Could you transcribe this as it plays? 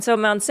So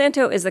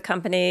Monsanto is the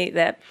company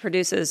that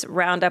produces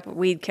Roundup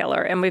weed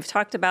killer, and we've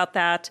talked about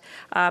that.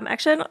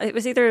 Actually, it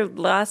was either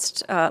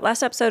last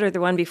episode or the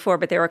one before,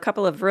 but there were a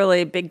couple of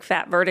really big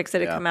fat verdicts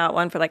that had come out.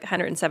 One for like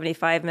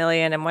 175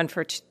 million, and one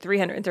for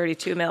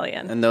 332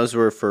 million. And those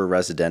were for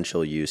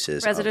residential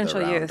uses.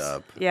 Residential of the use.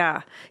 Roundup.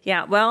 Yeah.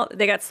 Well,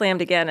 they got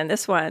slammed again, and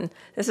this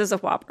is a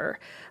whopper.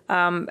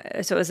 So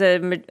it was a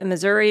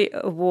Missouri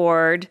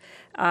award,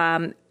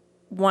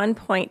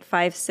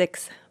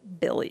 1.56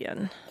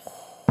 billion.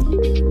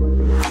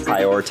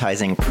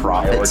 Prioritizing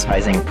profits.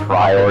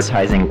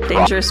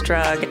 Dangerous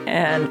drug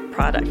and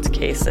product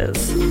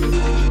cases.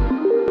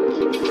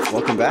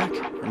 Welcome back.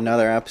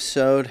 Another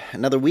episode,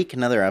 another week,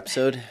 another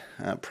episode.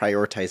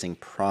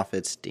 Prioritizing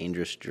profits,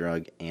 dangerous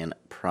drug and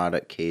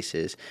product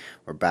cases.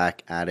 We're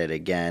back at it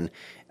again.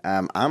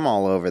 I'm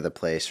all over the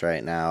place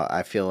right now.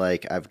 I feel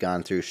like I've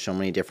gone through so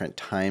many different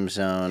time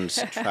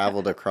zones,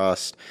 traveled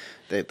across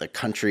the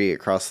country,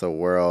 across the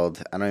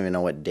world. I don't even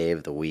know what day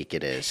of the week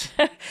it is.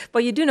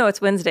 Well, you do know it's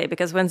Wednesday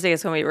because Wednesday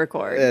is when we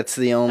record. That's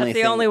the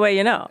only way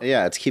you know.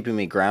 Yeah, it's keeping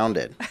me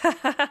grounded.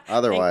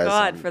 Otherwise,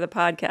 thank God for the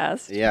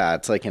podcast. Yeah,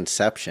 it's like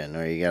Inception,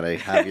 where you got to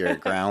have your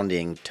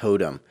grounding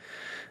totem.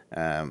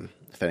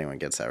 If anyone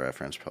gets that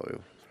reference, probably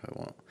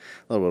won't.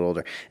 A little bit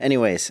older.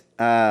 Anyways,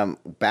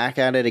 back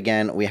at it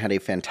again. We had a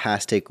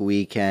fantastic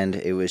weekend.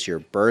 It was your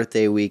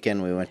birthday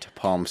weekend. We went to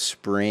Palm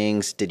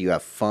Springs. Did you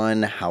have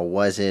fun? How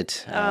was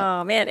it?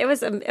 Oh man, it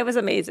was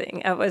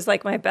amazing. It was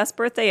like my best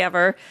birthday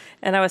ever,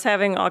 and I was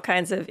having all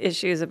kinds of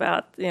issues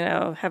about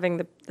having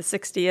the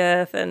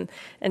 60th and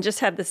just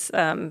had this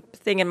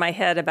thing in my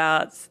head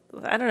about,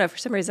 I don't know, for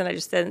some reason I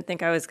just didn't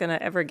think I was going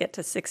to ever get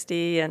to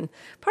 60, and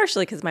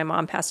partially because my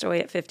mom passed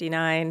away at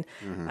 59,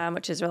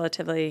 which is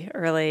relatively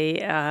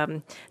early.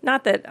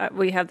 Not that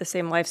we have the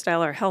same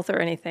lifestyle or health or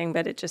anything,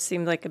 but it just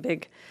seemed like a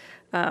big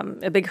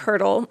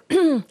hurdle.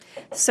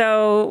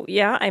 So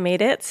yeah, I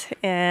made it,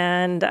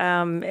 and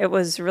it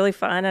was really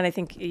fun. And I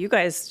think you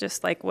guys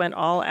just like went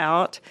all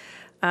out.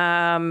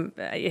 I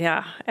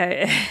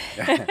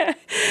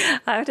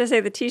have to say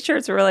the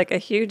t-shirts were like a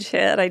huge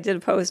hit. I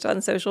did post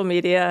on social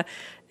media,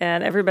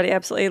 and everybody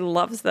absolutely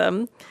loves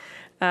them.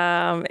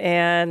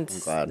 And I'm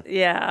glad.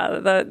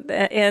 Yeah,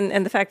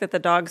 and the fact that the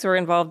dogs were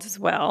involved as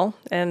well.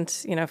 And,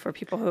 for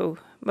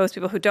most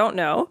people who don't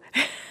know,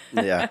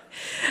 yeah,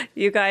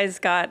 you guys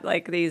got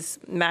like these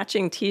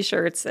matching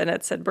t-shirts, and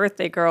it said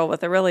birthday girl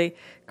with a really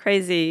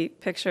crazy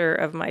picture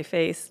of my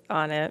face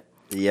on it.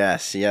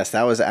 Yes.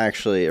 That was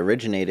actually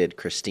originated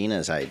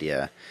Christina's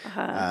idea,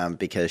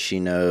 because she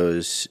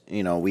knows,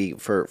 we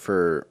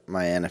for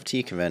my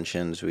NFT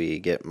conventions, we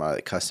get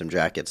my custom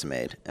jackets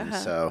made. And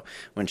so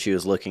when she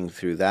was looking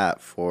through that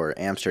for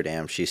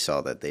Amsterdam, she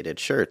saw that they did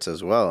shirts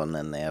as well. And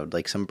then they had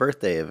like some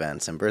birthday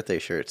events and birthday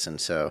shirts.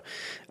 And so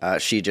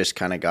she just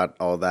kind of got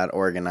all that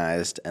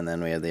organized. And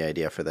then we had the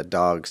idea for the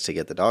dogs, to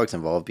get the dogs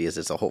involved, because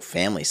it's a whole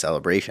family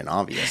celebration,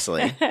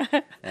 obviously.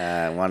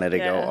 Wanted to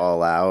go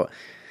all out.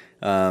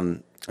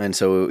 And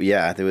so,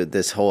 yeah, there was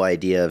this whole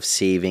idea of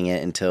saving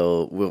it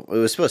until it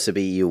was supposed to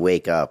be you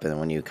wake up and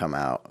when you come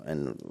out,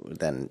 and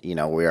then,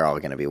 we're all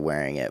going to be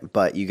wearing it.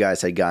 But you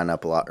guys had gotten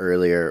up a lot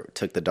earlier,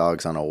 took the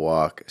dogs on a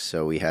walk,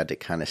 so we had to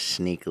kind of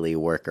sneakily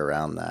work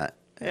around that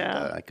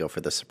and go for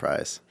the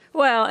surprise.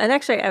 Well, and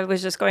actually, I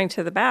was just going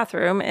to the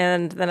bathroom,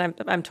 and then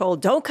I'm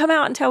told, don't come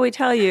out until we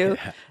tell you.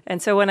 Yeah.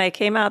 And so when I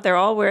came out, they're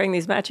all wearing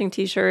these matching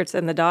T-shirts,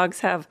 and the dogs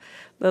have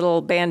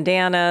little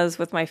bandanas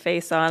with my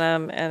face on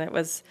them, and it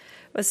was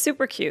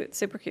super cute.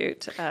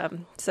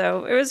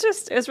 So it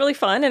was really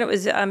fun, and it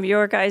was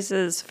your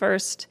guys'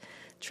 first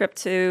trip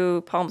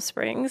to Palm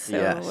Springs. So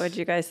yes. What did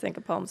you guys think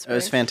of Palm Springs? It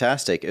was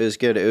fantastic. It was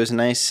good. It was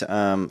nice,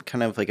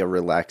 kind of like a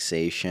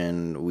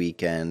relaxation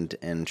weekend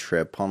and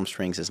trip. Palm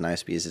Springs is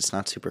nice because it's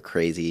not super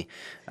crazy.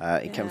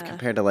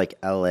 Compared to like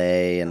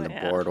LA and the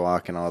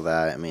boardwalk and all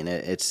that. I mean,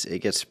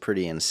 it gets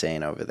pretty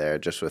insane over there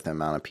just with the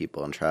amount of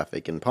people and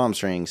traffic. And Palm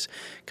Springs,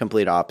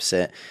 complete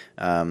opposite.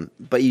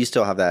 But you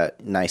still have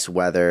that nice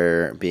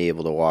weather, be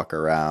able to walk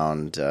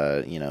around,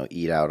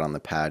 eat out on the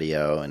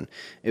patio. And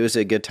it was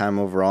a good time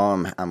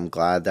overall. I'm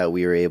glad that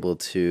we were able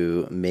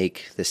to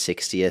make the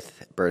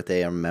 60th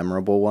birthday a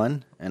memorable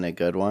one and a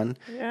good one.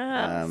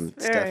 Yeah,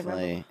 it's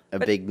definitely a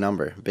big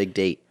number, big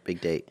date.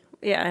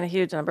 Yeah, and a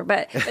huge number.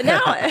 But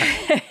now,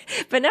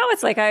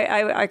 it's like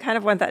I kind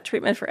of want that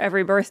treatment for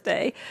every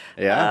birthday.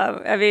 Yeah.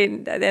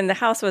 And the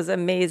house was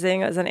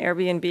amazing. It was an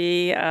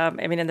Airbnb.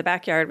 In the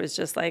backyard was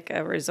just like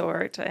a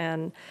resort,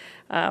 and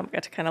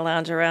got to kind of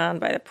lounge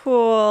around by the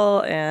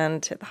pool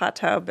and hit the hot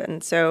tub.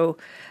 And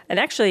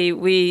actually,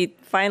 we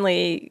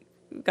finally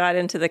got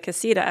into the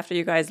casita after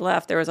you guys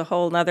left. There was a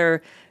whole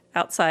nother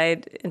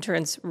outside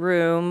entrance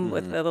room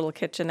with a little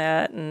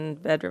kitchenette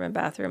and bedroom and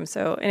bathroom.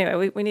 So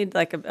anyway, we need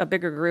like a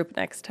bigger group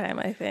next time,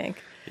 I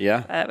think.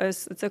 Yeah.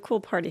 It's a cool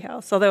party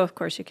house. Although, of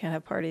course, you can't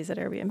have parties at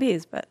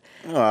Airbnbs, but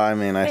Well, I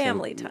mean, I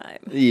family think, time.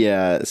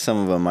 yeah, some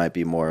of them might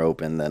be more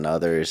open than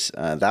others.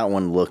 That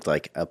one looked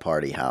like a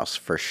party house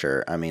for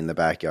sure. I mean, the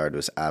backyard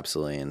was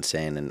absolutely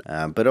insane.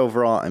 And but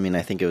overall, I mean,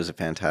 I think it was a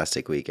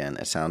fantastic weekend.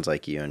 It sounds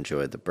like you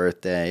enjoyed the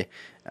birthday.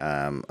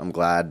 I'm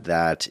glad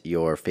that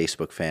your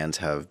Facebook fans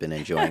have been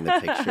enjoying the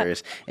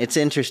pictures. It's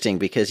interesting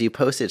because you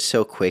post it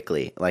so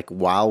quickly. Like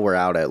while we're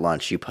out at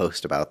lunch, you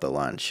post about the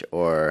lunch,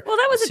 or Well,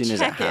 that was as soon a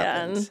as it check-in,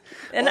 happens.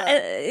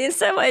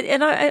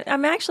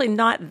 I'm actually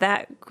not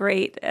that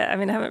great. I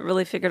mean, I haven't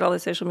really figured all the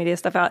social media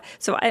stuff out.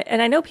 So,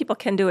 I know people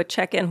can do a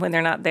check-in when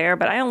they're not there,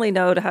 but I only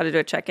know how to do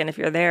a check-in if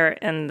you're there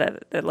and the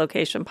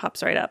location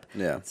pops right up.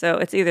 Yeah. So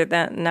it's either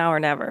that now or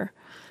never.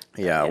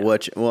 Yeah,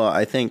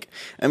 I think,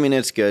 I mean,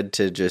 it's good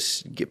to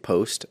just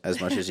post as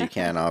much as you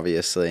can,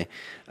 obviously.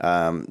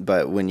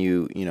 But when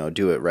you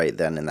do it right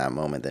then in that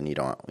moment, then you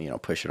don't,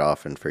 push it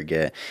off and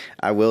forget.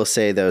 I will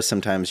say, though,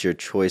 sometimes your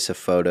choice of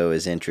photo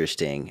is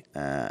interesting.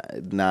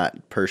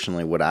 Not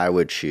personally what I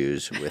would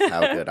choose with how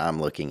good I'm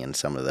looking in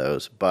some of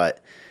those,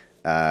 but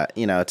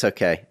it's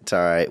okay. It's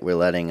all right. We're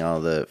letting all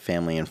the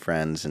family and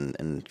friends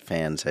and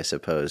fans, I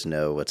suppose,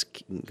 know what's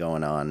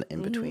going on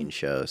in between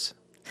shows.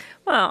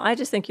 Well, I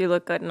just think you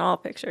look good in all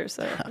pictures.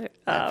 So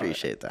I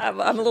appreciate that. I'm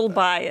a little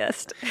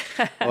biased.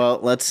 Well,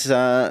 let's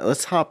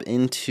hop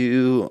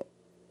into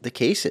the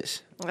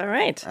cases. All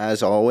right.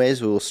 As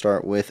always, we will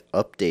start with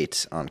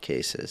updates on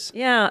cases.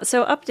 Yeah,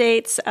 so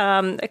updates.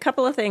 A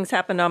couple of things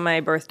happened on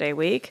my birthday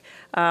week.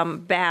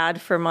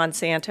 Bad for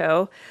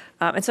Monsanto.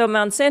 And so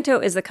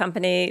Monsanto is the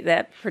company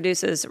that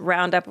produces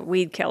Roundup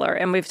weed killer.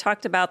 And we've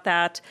talked about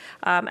that.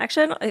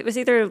 Actually, it was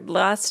either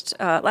last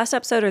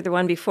episode or the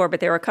one before, but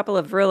there were a couple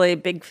of really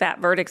big fat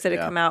verdicts that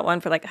had come out,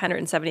 one for like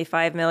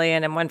 $175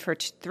 million and one for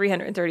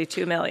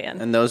 $332 million.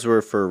 And those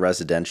were for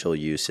residential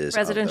uses.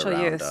 Residential of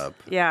the use. Roundup.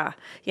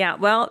 Yeah.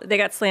 Well, they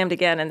got slammed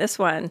again. And this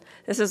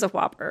is a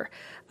whopper.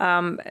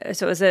 So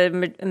it was a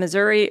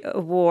Missouri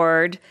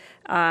award,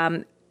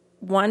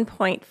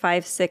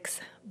 $1.56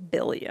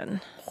 billion.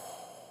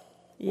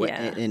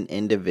 Yeah. An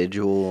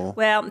individual.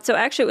 Well, so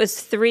actually it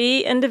was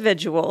 3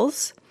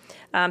 individuals.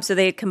 So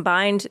they had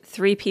combined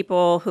 3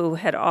 people who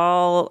had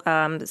all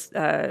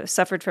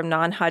suffered from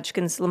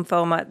non-Hodgkin's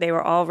lymphoma. They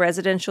were all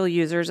residential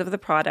users of the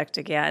product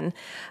again,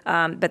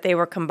 but they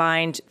were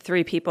combined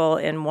 3 people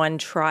in one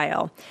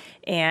trial.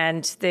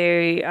 And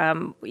they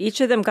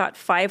each of them got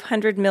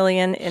 $500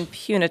 million in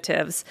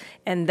punitives,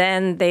 and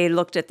then they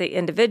looked at the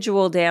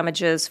individual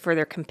damages for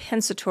their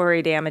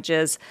compensatory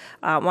damages.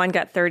 One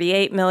got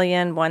 $38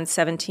 million, one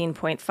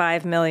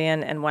 $17.5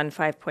 million, and one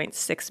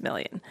 $5.6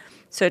 million.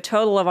 So a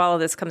total of all of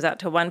this comes out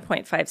to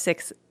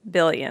 $1.56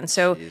 billion.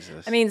 So,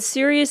 Jesus. I mean,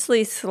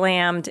 seriously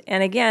slammed.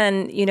 And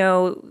again,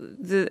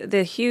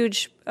 the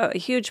huge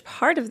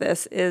part of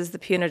this is the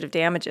punitive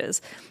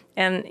damages.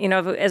 And,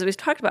 as we've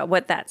talked about,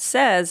 what that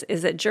says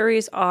is that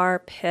juries are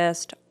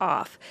pissed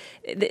off.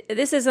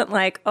 This isn't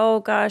like, oh,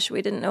 gosh,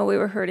 we didn't know we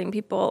were hurting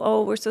people.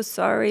 Oh, we're so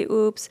sorry.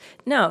 Oops.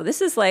 No, this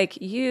is like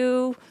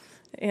effers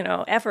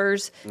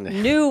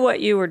knew what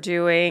you were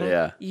doing.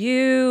 Yeah.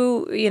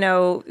 You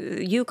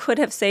could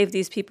have saved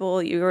these people.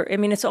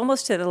 It's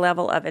almost to the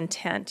level of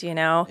intent,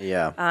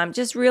 Yeah.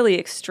 just really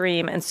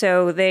extreme. And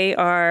so they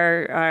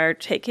are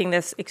taking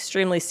this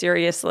extremely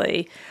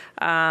seriously.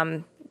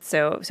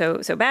 So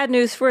bad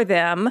news for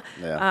them.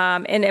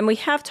 Yeah. And we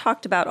have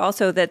talked about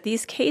also that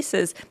these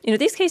cases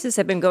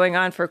have been going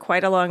on for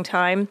quite a long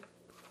time.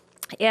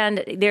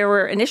 And there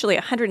were initially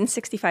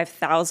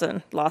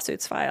 165,000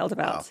 lawsuits filed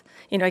about,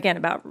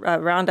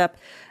 about Roundup,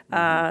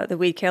 the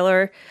weed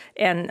killer,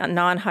 and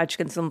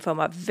non-Hodgkin's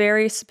lymphoma,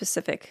 very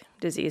specific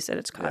disease that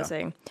it's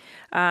causing.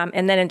 Yeah.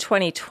 And then in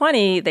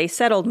 2020, they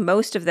settled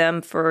most of them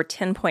for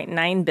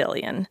 $10.9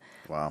 billion.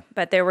 Wow.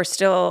 But there were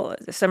still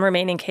some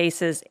remaining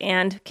cases,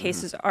 and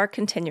cases are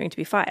continuing to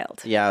be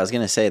filed. Yeah, I was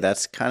going to say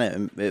that's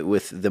kind of,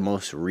 with the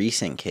most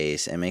recent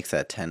case, it makes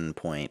that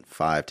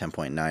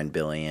 10.9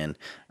 billion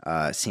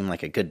seem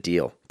like a good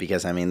deal,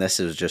 because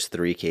this is just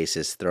 3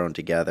 cases thrown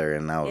together,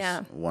 and that was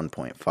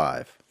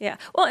 1.5. Yeah.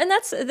 Well, and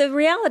that's the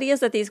reality is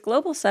that these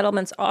global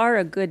settlements are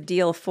a good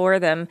deal for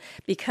them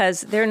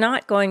because they're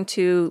not going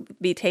to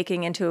be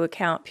taking into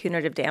account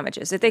punitive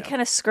damages. If they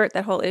kind of skirt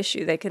that whole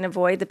issue, they can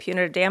avoid the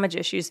punitive damage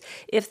issues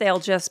if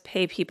they'll just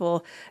pay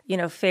people,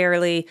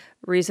 fairly,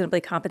 reasonably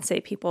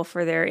compensate people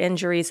for their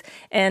injuries.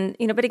 And,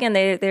 but again,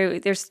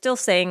 they're still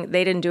saying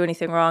they didn't do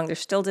anything wrong. They're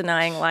still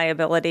denying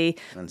liability.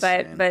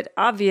 But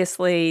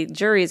obviously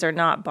juries are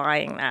not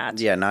buying that.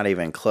 Yeah, not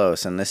even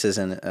close. And this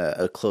isn't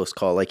a close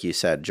call. Like you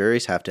said,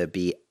 juries have to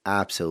be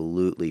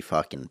absolutely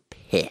fucking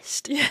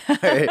pissed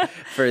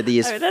for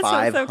these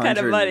 500 kind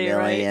of money,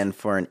 million right?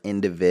 for an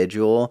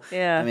individual.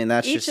 Yeah.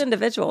 That's each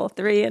individual,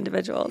 3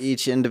 individuals.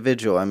 Each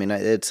individual.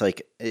 it's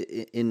like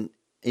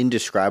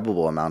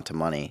indescribable amount of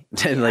money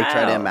to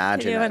try to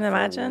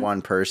imagine, for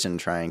one person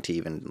trying to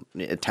even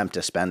attempt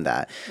to spend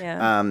that.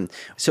 Yeah.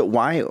 So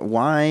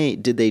why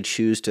did they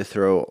choose to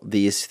throw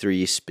these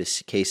 3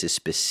 cases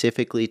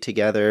specifically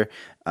together?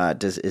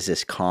 Is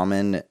this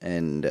common?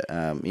 And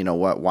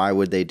why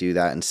would they do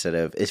that instead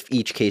of, if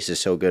each case is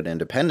so good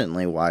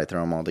independently, why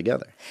throw them all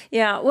together?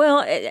 Yeah,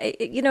 well,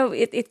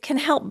 it can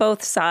help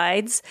both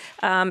sides.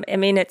 It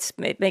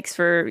makes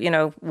for,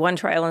 one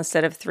trial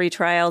instead of three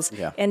trials.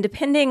 Yeah. And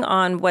depending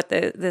on what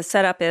the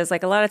setup is,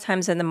 like a lot of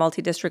times in the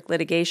multi-district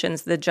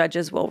litigations, the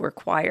judges will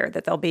require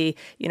that there'll be,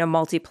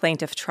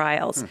 multi-plaintiff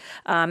trials.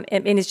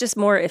 It's just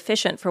more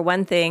efficient for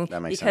one thing,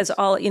 because sense.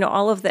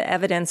 all of the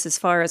evidence as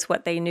far as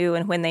what they knew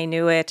and when they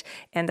knew it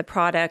and the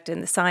product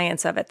and the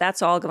science of it,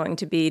 that's all going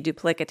to be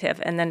duplicative.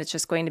 And then it's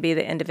just going to be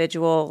the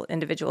individual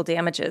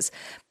damages.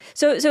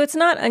 So it's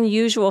not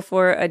unusual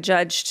for a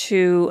judge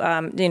to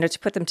to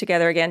put them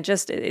together again.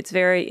 Just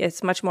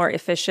it's much more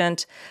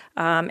efficient,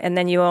 and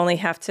then you only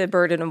have to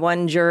burden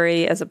one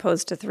jury as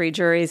opposed to three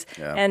juries.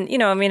 Yeah. And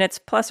it's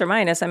plus or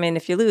minus.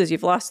 If you lose,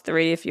 you've lost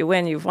three. If you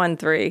win, you've won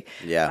three.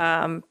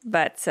 Yeah.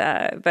 But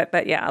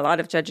yeah, a lot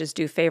of judges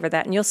do favor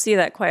that, and you'll see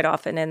that quite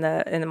often in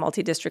the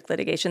multi-district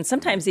litigation.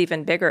 Sometimes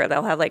even bigger.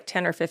 They'll have like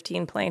 10 or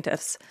 15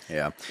 plaintiffs.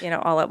 Yeah.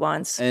 All at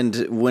once.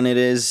 And when it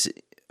is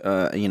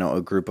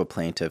a group of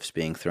plaintiffs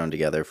being thrown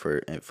together for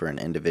an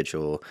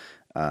individual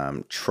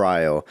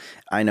trial,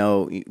 I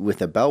know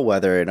with a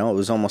bellwether, it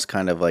was almost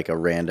kind of like a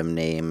random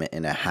name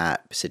in a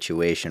hat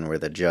situation where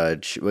the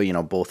judge,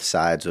 both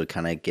sides would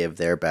kind of give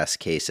their best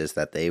cases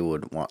that they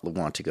would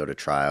want to go to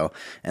trial,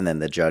 and then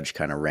the judge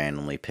kind of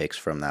randomly picks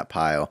from that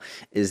pile.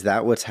 Is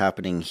that what's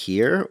happening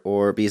here?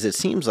 Or because it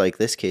seems like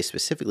this case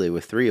specifically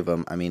with three of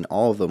them,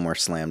 all of them were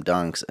slam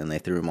dunks, and they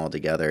threw them all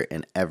together,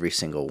 and every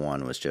single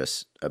one was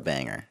just a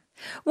banger.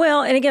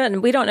 Well, and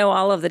again, we don't know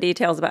all of the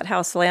details about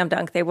how slam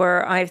dunk they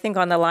were. I think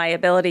on the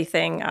liability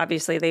thing,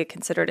 obviously they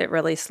considered it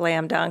really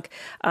slam dunk.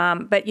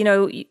 But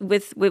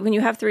when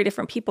you have three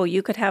different people,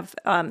 you could have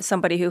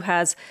somebody who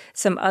has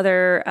some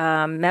other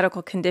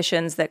medical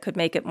conditions that could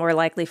make it more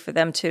likely for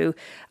them to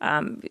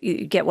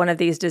get one of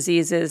these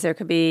diseases. There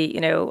could be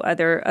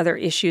other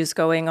issues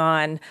going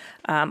on,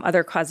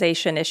 other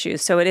causation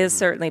issues. So it is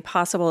certainly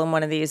possible in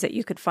one of these that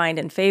you could find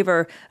in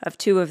favor of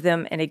two of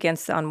them and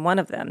against on one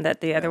of them,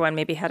 that the other one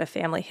maybe had a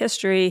family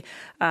history,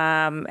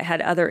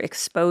 had other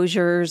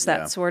exposures,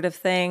 that sort of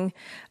thing.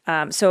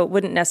 So it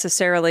wouldn't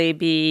necessarily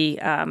be,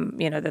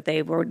 that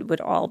they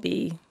would all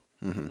be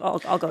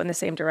all go in the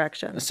same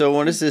direction. So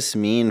what does this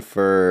mean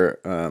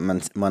for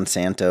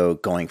Monsanto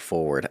going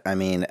forward? At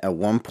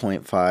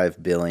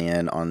 $1.5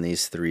 billion on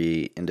these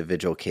three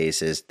individual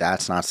cases,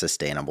 that's not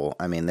sustainable.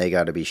 They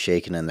got to be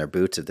shaking in their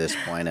boots at this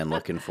point and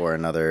looking for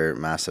another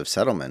massive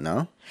settlement,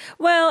 no?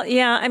 Well,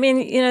 yeah.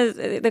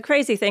 The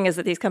crazy thing is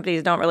that these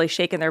companies don't really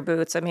shake in their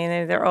boots.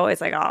 They're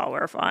always like, oh,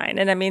 we're fine.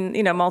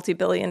 And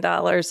multi-billion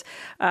dollars.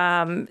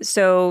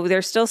 So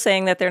they're still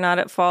saying that they're not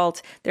at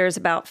fault. There's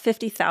about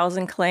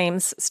 50,000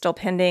 claims still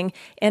pending,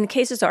 and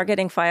cases are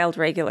getting filed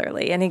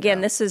regularly. And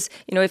again, this is,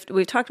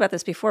 we've talked about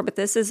this before, but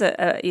this is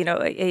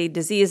a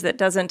disease that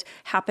doesn't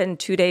happen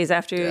 2 days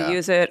after you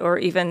use it, or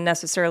even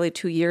necessarily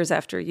 2 years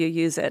after you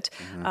use it.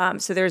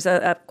 So there's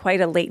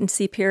quite a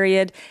latency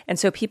period. And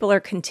so people are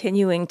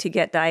continuing to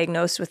get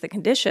diagnosed with the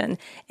condition,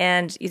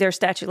 and their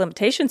statute of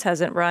limitations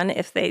hasn't run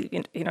if they,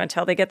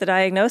 until they get the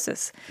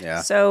diagnosis.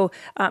 Yeah. So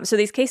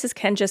these cases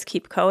can just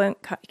keep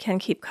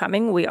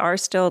coming. We are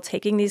still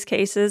taking these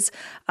cases.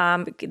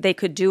 They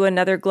could do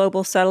another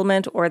global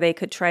settlement, or they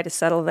could try to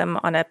settle them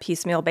on a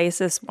piecemeal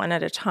basis, one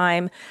at a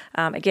time.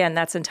 Again,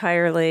 that's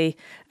entirely,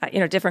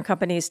 different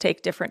companies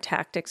take different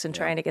tactics in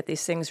trying to get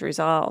these things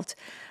resolved.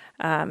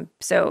 I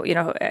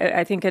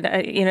think,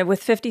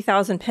 with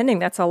 50,000 pending,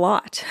 that's a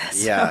lot.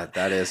 Yeah,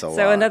 that is a lot.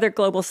 So another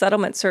global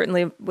settlement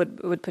certainly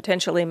would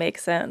potentially make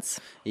sense.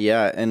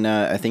 Yeah, and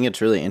I think it's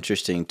really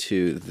interesting,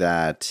 too,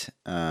 that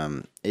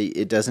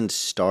it doesn't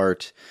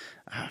start...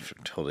 I've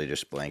totally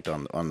just blanked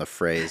on the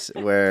phrase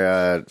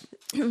where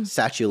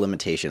statute of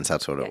limitations,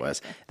 that's what it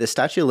was. The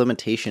statute of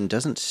limitation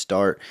doesn't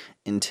start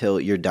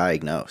until you're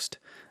diagnosed.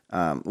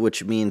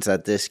 Which means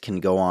that this can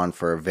go on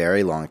for a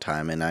very long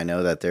time. And I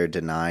know that they're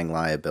denying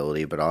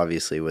liability, but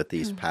obviously with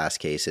these past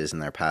cases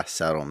and their past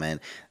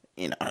settlement,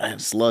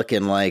 it's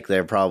looking like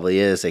there probably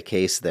is a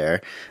case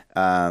there.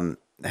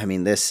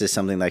 This is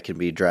something that can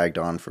be dragged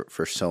on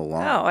for so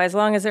long. Oh, as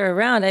long as they're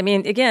around.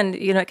 Again,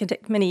 it can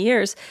take many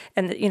years,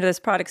 and this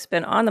product's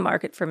been on the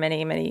market for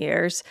many, many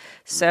years.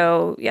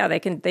 So yeah, they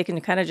can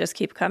kind of just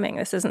keep coming.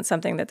 This isn't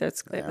something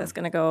that's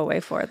going to go away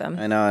for them.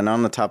 I know. And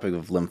on the topic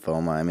of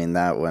lymphoma,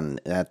 that one,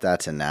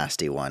 that's a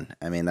nasty one.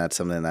 That's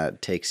something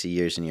that takes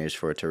years and years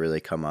for it to really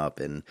come up.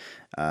 And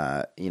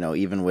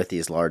even with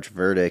these large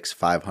verdicts,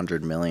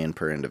 $500 million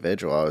per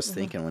individual, I was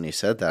thinking when you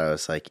said that, I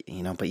was like,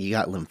 but you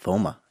got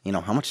lymphoma.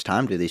 How much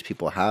time do these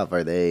people have?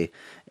 Are they,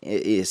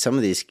 some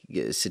of these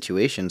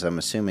situations, I'm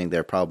assuming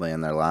they're probably in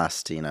their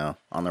last,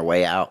 on their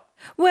way out.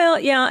 Well,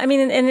 yeah, and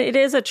it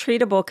is a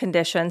treatable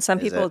condition. Some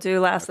people do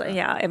last. Okay.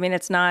 Yeah,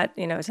 it's not,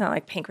 it's not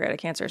like pancreatic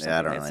cancer or something.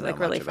 I don't really it's know like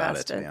really much about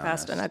fast, it,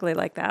 fast and ugly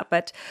like that.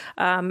 But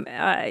then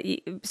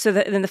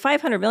the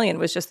 $500 million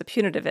was just the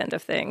punitive end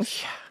of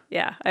things.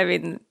 Yeah,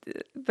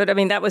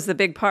 that was the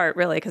big part,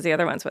 really, because the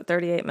other one's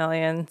 $38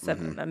 million, so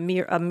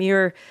a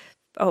mere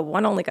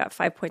one only got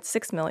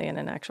 5.6 million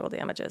in actual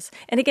damages.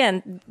 And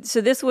again,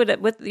 so this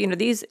would, with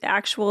these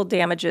actual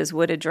damages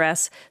would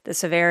address the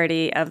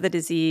severity of the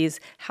disease,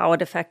 how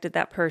it affected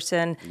that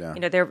person. Yeah.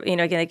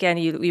 Again,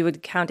 you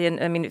would count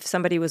in. I mean, if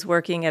somebody was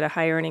working at a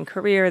high earning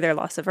career, their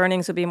loss of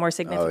earnings would be more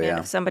significant. Yeah.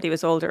 If somebody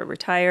was older or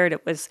retired,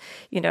 it was,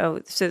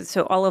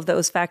 so all of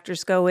those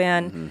factors go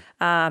in,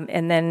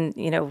 and then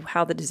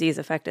how the disease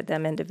affected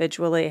them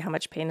individually, how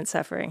much pain and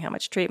suffering, how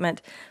much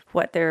treatment,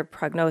 what their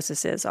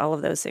prognosis is. All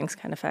of those things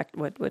kind of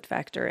would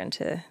factor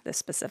into the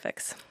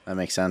specifics. That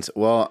makes sense.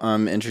 Well,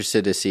 I'm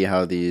interested to see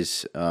how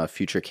these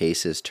future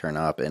cases turn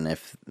up and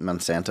if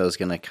Monsanto is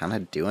going to kind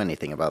of do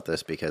anything about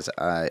this, because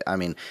I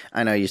mean,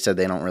 I know you said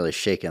they don't really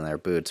shake in their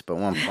boots, but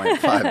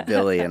 1.5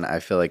 billion, I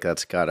feel like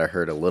that's got to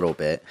hurt a little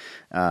bit.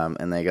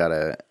 And they got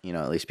to,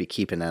 at least be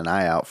keeping an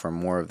eye out for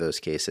more of those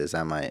cases.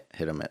 I might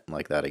hit them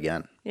like that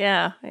again.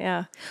 Yeah.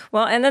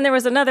 Well, and then there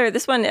was another,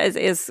 this one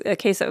is a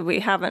case that we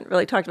haven't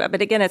really talked about,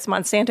 but again, it's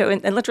Monsanto,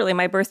 and literally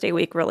my birthday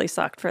week really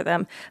sucked for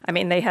them. I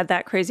mean, they had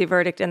that crazy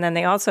verdict, and then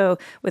they also,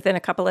 within a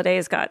couple of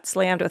days, got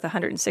slammed with a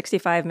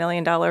 $165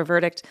 million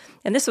verdict.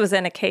 And this was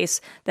in a case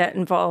that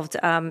involved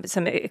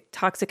some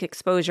toxic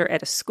exposure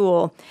at a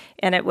school,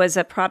 and it was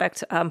a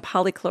product,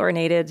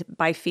 polychlorinated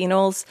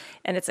bifenols,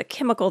 and it's a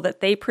chemical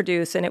that they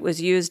produce, and it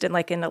was used in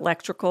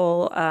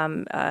electrical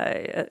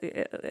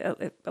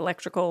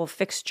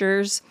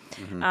fixtures.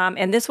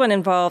 And this one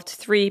involved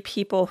 3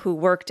 people who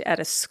worked at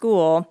a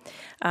school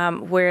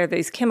where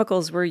these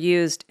chemicals were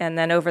used, and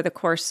then over the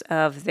course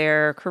of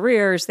their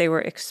careers, they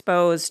were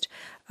exposed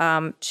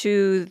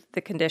to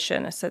the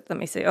condition. So let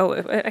me see.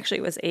 Actually,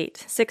 it was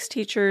 8. 6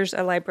 teachers,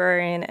 a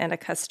librarian, and a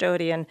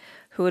custodian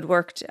who had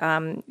worked,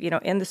 in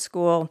the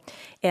school.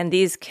 And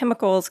these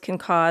chemicals can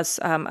cause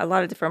a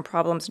lot of different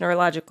problems: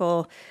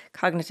 neurological,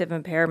 cognitive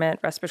impairment,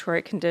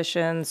 respiratory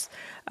conditions,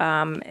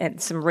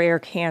 and some rare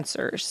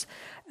cancers.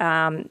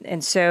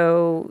 And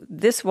so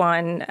this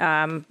one,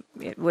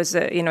 it was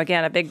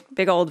again a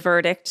big old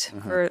verdict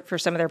for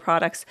some of their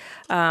products.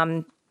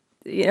 A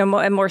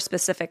more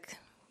specific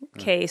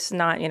case,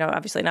 not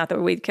obviously not the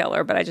weed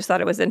killer, but I just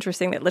thought it was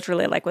interesting that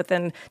literally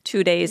within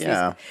 2 days,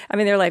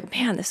 they're like,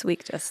 man, this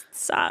week just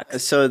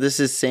sucks. So this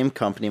is same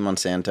company,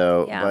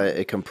 Monsanto, but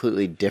a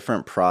completely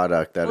different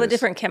product. A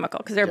different chemical,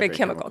 because they're a big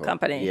chemical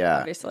company. Yeah,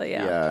 obviously.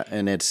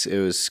 And it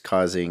was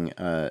causing,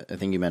 I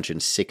think you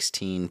mentioned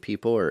 16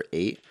 people or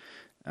 8.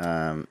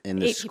 In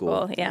the 8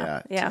 school,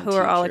 people, who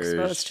are all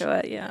exposed to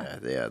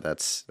it,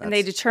 that's and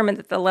they determined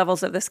that the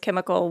levels of this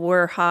chemical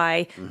were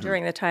high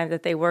during the time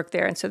that they worked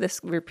there, and so this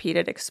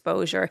repeated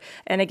exposure.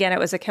 And again, it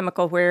was a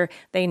chemical where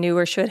they knew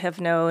or should have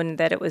known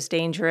that it was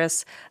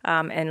dangerous,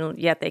 and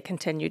yet they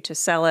continued to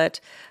sell it,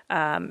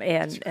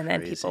 and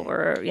then people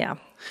were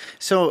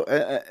So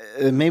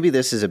maybe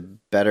this is a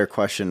better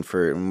question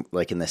for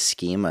in the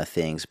scheme of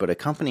things, but a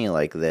company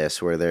like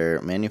this where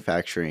they're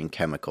manufacturing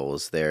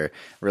chemicals, they're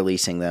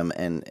releasing them,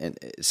 and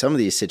some of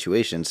these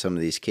situations, some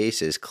of these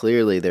cases,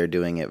 clearly they're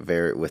doing it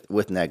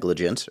with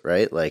negligence,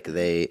 right? Like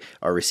they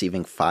are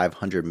receiving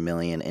 $500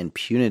 million in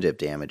punitive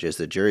damages.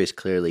 The jury's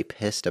clearly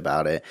pissed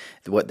about it.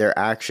 What their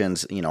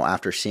actions,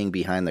 after seeing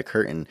behind the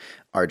curtain,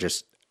 are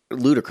just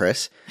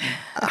ludicrous.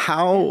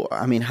 How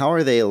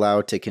are they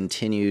allowed to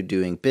continue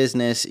doing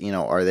business?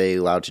 Are they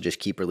allowed to just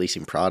keep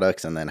releasing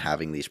products and then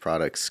having these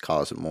products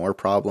cause more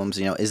problems?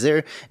 Is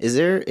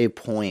there a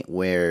point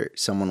where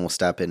someone will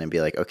step in and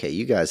be like, okay,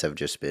 you guys have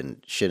just been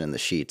shit in the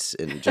sheets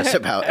in just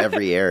about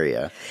every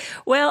area?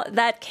 Well,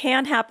 that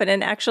can happen.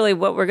 And actually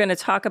what we're going to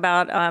talk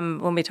about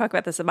when we talk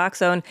about the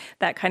Suboxone,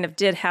 that kind of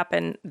did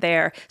happen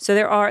there. So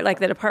there are,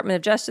 the Department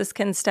of Justice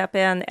can step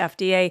in, the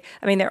FDA.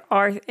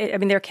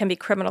 There can be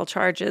criminal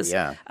charges.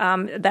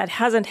 That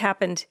hasn't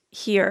happened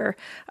here,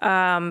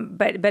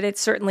 but it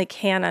certainly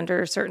can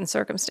under certain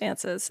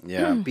circumstances.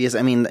 Yeah, because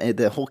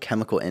the whole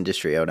chemical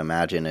industry, I would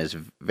imagine, is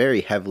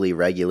very heavily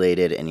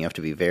regulated, and you have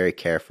to be very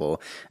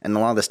careful. And a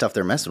lot of the stuff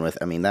they're messing with,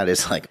 that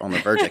is on the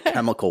verge of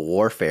chemical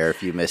warfare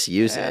if you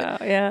misuse it.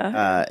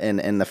 Yeah.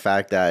 And the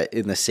fact that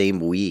in the same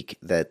week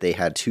that they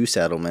had 2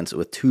 settlements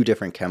with 2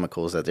 different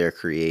chemicals that they're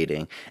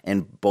creating,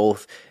 and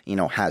both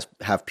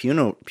have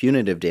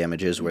punitive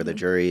damages where the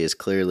jury is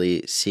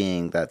clearly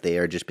seeing that they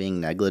are just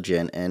being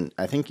negligent, and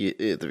I think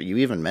you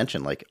even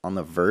mentioned on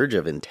the verge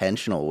of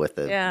intentional with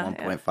the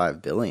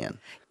 1.5 billion.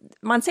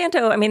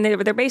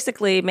 Monsanto, they're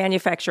basically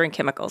manufacturing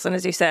chemicals. And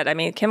as you said,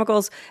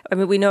 chemicals,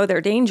 we know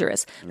they're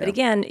dangerous. But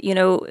again,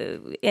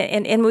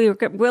 and we're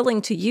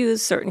willing to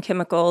use certain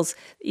chemicals,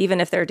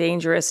 even if they're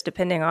dangerous,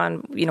 depending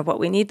on, what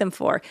we need them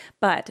for.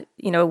 But,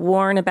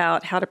 warn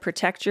about how to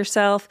protect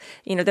yourself,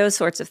 those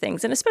sorts of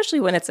things. And especially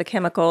when it's a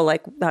chemical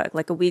like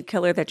a weed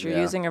killer that you're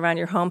using around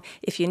your home.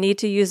 If you need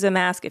to use a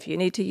mask, if you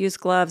need to use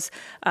gloves,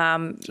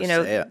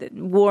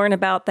 warn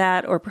about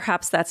that. Or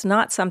perhaps that's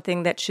not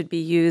something that should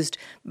be used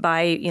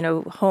by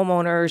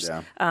homeowners,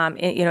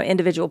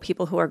 individual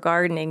people who are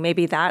gardening.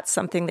 Maybe that's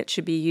something that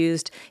should be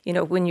used,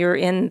 when you're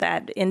in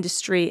that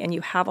industry and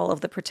you have all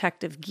of the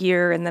protective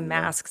gear and the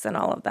masks and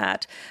all of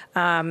that.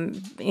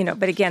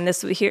 But again,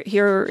 this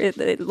here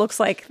it looks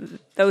like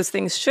those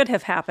things should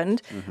have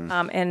happened.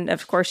 And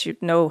of course,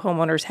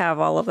 homeowners have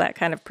all of that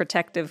kind of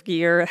protective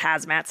gear,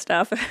 hazmat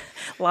stuff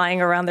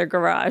lying around their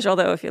garage.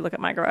 Although if you look at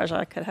my garage,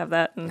 I could have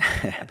that, and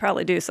I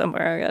probably do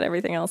somewhere. I got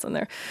everything else in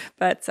there.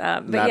 But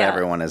not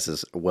everyone is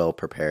as well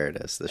prepared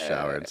as the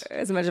showers.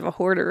 As much of a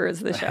hoarder as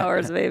the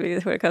showers, maybe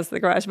when it comes to the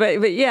garage.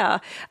 But yeah.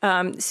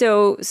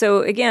 So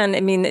again,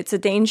 I mean, it's a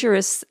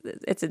dangerous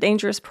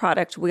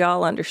product. We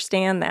all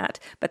understand that,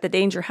 but the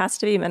danger has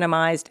to be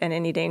minimized, and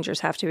any dangers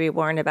have to be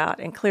warned about.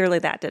 And clearly,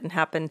 that didn't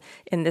happen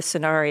in this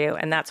scenario,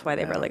 and that's why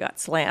they really got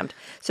slammed.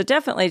 So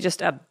definitely,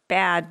 just a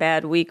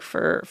bad week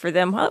for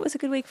them. Well, it was a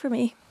good week for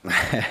me.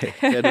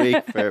 Good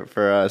week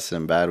for us,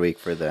 and bad week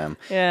for them.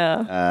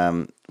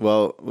 Yeah.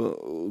 Well,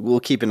 we'll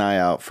keep an eye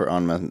out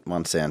on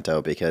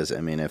Monsanto, because, I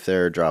mean, if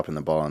they're dropping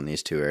the ball in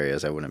these two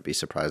areas, I wouldn't be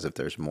surprised if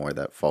there's more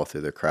that fall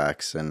through the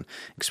cracks, and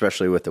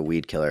especially with the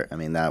weed killer. I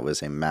mean, that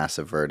was a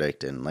massive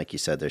verdict, and like you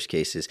said, there's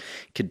cases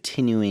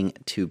continuing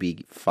to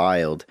be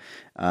filed.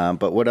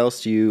 But what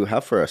else do you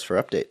have for us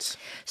for updates?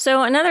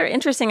 So another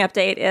interesting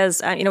update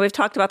is, we've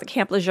talked about the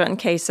Camp Lejeune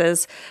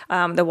cases,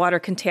 the water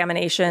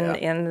contamination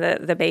in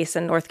the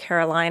basin, North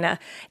Carolina.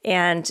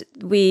 And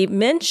we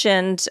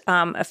mentioned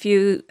a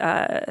few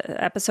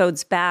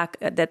episodes back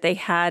that they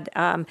had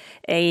an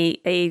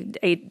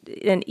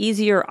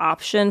easier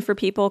option for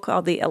people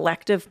called the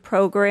elective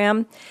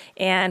program.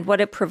 And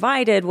what it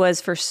provided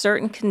was, for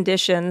certain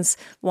conditions,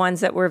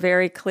 ones that were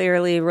very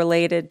clearly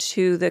related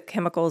to the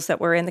chemicals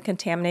that were in the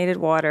contaminated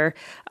water,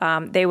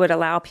 they would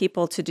allow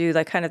people to do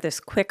this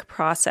quick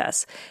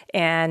process.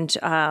 And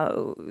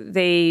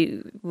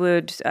they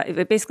would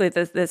basically,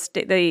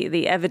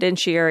 the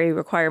evidentiary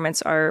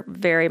requirements are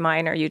very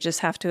minor. You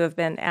just have to have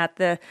been at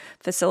the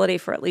facility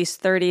for at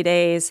least 30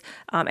 days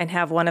and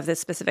have one of the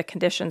specific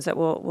conditions that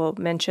we'll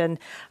mention.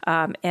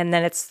 And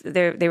then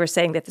they were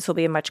saying that this will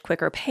be a much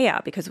quicker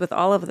payout, because with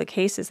all of the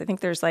cases, I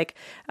think there's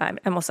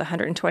almost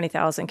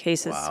 120,000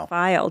 cases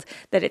filed,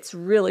 that it's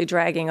really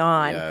dragging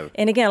on. Yeah.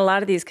 And again, a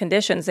lot of these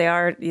conditions, they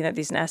are,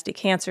 these nasty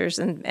cancers,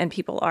 and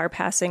people are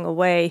passing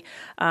away.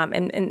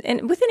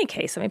 And with any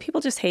case, I mean,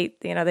 people just hate,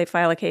 they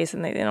file a case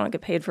and they don't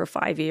get paid for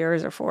 5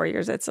 years or 4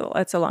 years. It's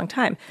a long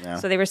time. Yeah.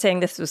 So they were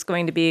saying this was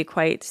going to be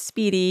quite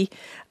speedy.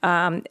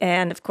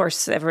 And of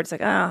course, everyone's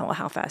like, oh, well,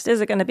 how fast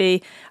is it going to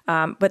be?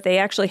 But they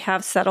actually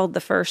have settled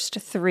the first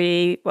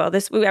three. Well,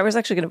 we're going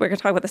to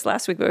talk about this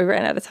last week, but we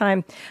ran out of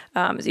time.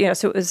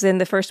 So it was in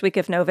the first week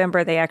of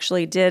November, they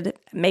actually did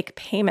make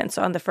payments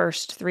on the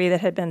first three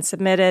that had been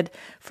submitted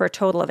for a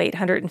total of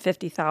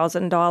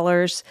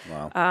 $850,000.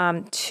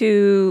 Wow.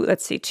 Two for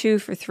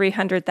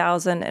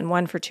 $300,000 and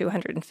one for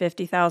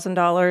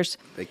 $250,000.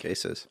 Big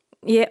cases.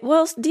 Yeah,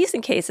 well,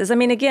 decent cases. I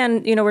mean,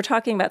 again, we're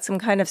talking about some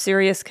kind of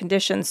serious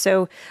conditions,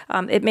 so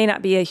it may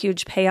not be a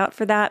huge payout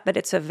for that, but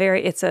it's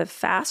a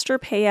faster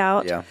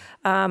payout,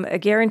 a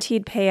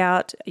guaranteed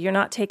payout. You're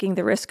not taking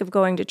the risk of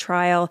going to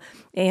trial,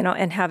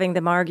 and having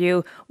them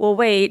argue, well,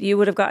 wait, you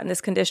would have gotten this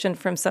condition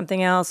from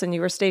something else, and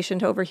you were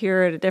stationed over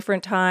here at a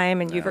different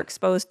time, and you were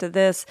exposed to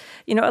this.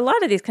 A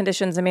lot of these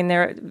conditions, I mean,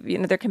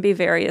 there can be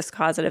various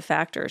causative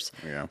factors.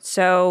 Yeah.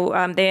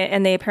 So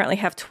they apparently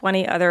have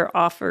 20 other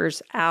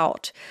offers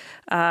out.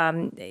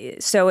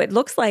 So it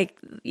looks like,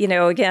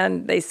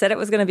 again, they said it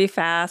was going to be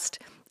fast,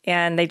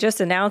 and they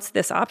just announced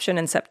this option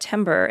in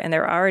September, and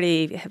they're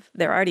already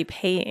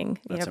paying,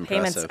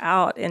 payments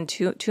out in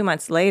two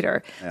months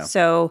later. Yeah.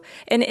 So,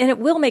 and it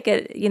will make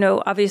it,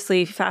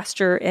 obviously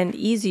faster and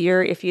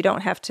easier if you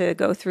don't have to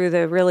go through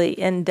the really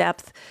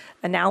in-depth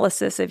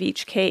analysis of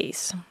each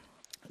case.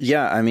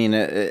 Yeah, I mean,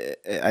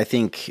 I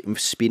think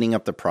speeding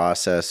up the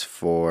process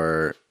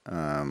for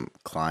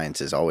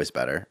clients is always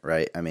better,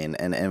 right? I mean,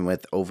 and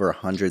with over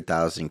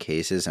 100,000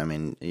 cases, I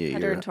mean,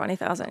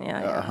 120,000,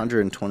 yeah.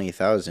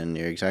 120,000,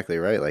 you're exactly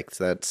right.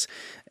 That's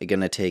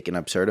going to take an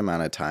absurd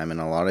amount of time, and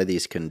a lot of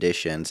these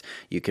conditions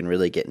you can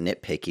really get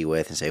nitpicky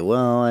with and say,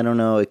 well, I don't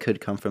know, it could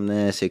come from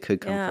this, it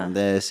could come from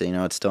this,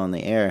 it's still in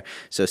the air.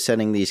 So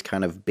setting these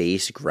kind of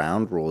base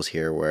ground rules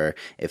here, where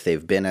if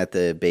they've been at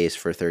the base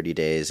for 30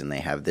 days and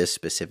they have this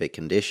specific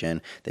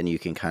condition, then you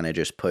can kind of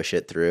just push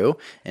it through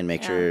and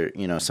make sure,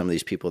 some of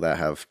these people that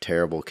have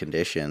terrible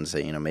conditions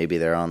that, maybe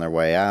they're on their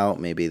way out,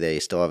 maybe they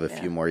still have a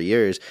few more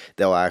years,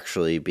 they'll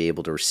actually be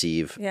able to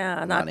receive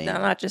money.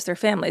 Not just their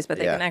families, but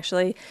they can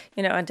actually,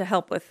 and to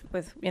help with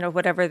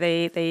whatever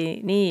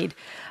they need.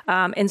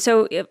 And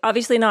so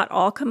obviously not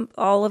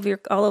all of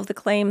the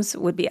claims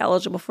would be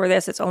eligible for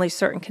this. It's only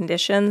certain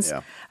conditions.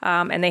 Yeah.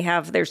 And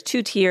there's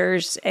 2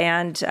 tiers,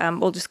 and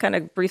we'll just kind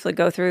of briefly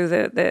go through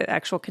the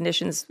actual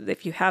conditions.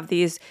 If you have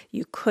these,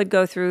 you could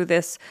go through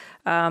this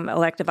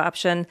elective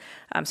option.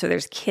 So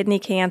there's kidney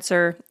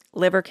cancer,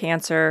 liver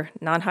cancer,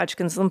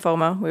 non-Hodgkin's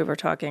lymphoma, we were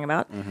talking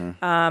about,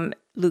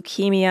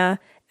 leukemia,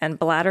 and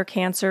bladder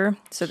cancer.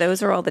 So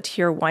those are all the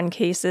tier 1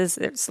 cases.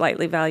 They're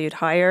slightly valued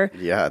higher.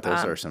 Yeah,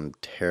 those are some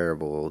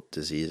terrible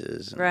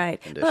diseases.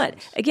 Right. Conditions. But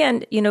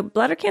again,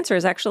 bladder cancer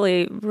is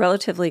actually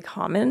relatively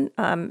common,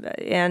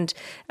 and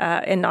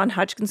in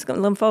non-Hodgkin's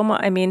lymphoma,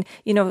 I mean,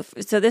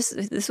 so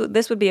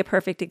this would be a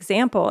perfect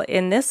example.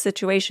 In this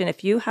situation,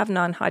 if you have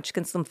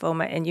non-Hodgkin's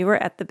lymphoma and you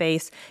are at the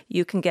base,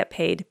 you can get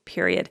paid,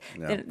 period.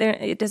 Yeah.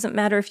 It doesn't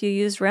matter if you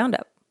use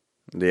Roundup.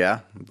 Yeah.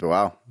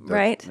 Wow.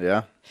 Right.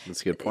 Yeah.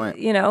 That's a good point.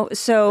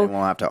 So they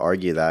won't have to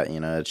argue that,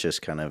 it's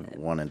just kind of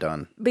one and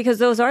done. Because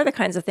those are the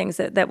kinds of things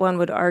that one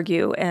would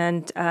argue.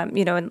 And, and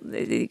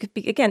it could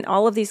be, again,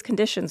 all of these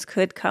conditions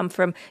could come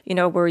from,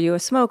 were you a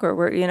smoker?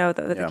 Were,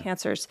 the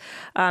cancers.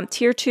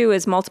 Tier 2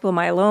 is multiple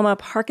myeloma,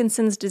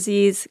 Parkinson's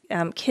disease,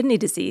 kidney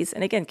disease.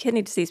 And again,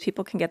 kidney disease,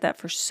 people can get that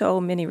for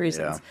so many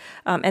reasons.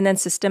 Yeah. And then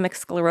systemic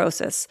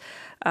sclerosis.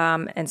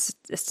 And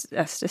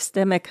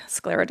systemic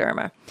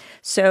scleroderma.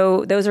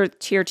 So those are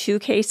tier 2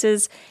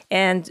 cases.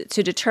 And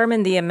to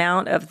determine the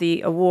amount of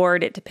the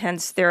award, it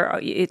depends.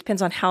 It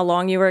depends on how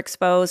long you were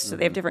exposed. So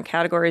they have different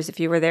categories.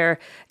 If you were there,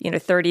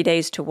 30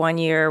 days to 1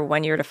 year,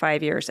 1 year to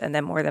 5 years, and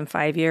then more than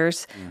 5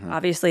 years.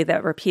 Obviously,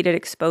 that repeated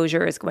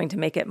exposure is going to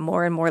make it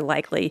more and more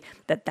likely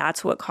that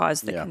that's what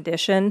caused the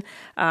condition.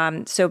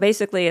 So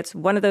basically, it's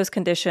one of those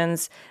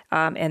conditions,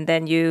 and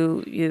then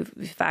you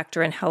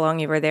factor in how long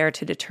you were there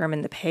to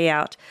determine the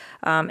payout.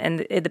 And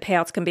the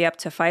payouts can be up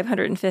to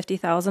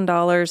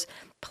 $550,000,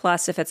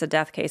 plus if it's a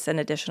death case, an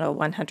additional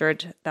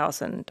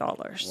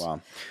 $100,000.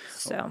 Wow.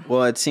 So,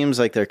 well, it seems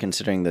like they're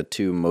considering the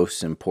two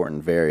most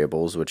important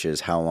variables, which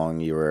is how long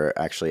you were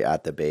actually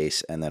at the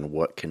base and then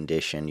what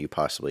condition you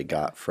possibly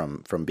got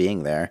from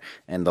being there,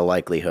 and the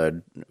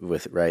likelihood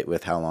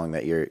with how long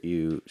that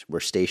you were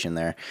stationed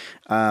there.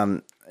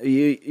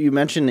 You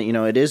mentioned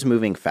that, it is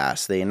moving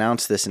fast. They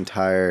announced this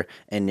entire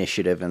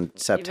initiative in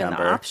September.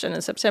 Even the option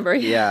in September.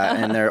 Yeah,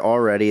 and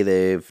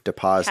they've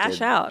deposited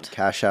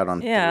cash out on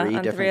three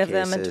different of cases,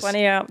 them, and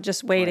 20 out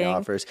just waiting. 20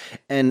 offers.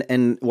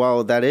 And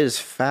while that is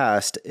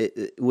fast,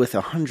 with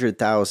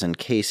 100,000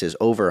 cases,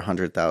 over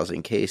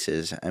 100,000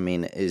 cases, I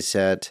mean,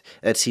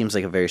 that seems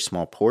like a very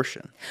small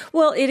portion.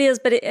 Well, it is,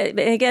 but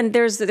again,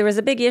 there was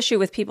a big issue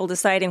with people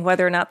deciding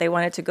whether or not they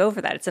wanted to go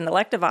for that. It's an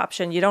elective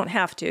option. You don't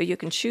have to. You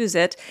can choose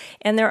it.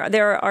 And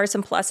there are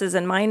some pluses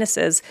and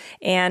minuses.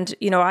 And,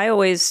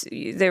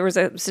 there was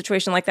a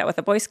situation like that with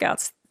the Boy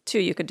Scouts too.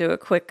 You could do a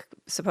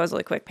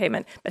supposedly quick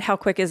payment, but how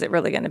quick is it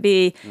really going to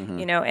be?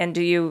 And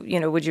do you,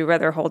 would you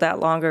rather hold out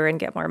longer and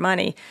get more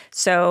money?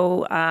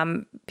 So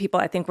people,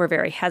 I think, were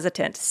very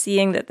hesitant,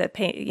 seeing that that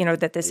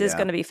this is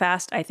going to be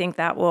fast. I think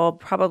that will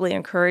probably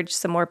encourage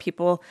some more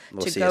people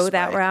to go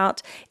that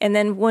route. And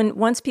then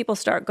once people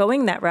start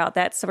going that route,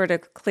 that sort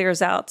of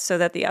clears out so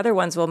that the other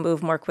ones will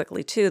move more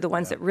quickly too. The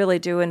ones that really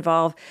do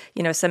involve,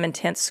 some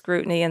intense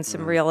scrutiny and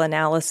some real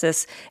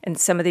analysis, and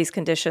some of these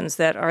conditions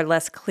that are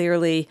less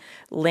clearly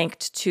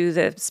linked to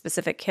the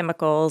specific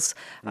chemicals,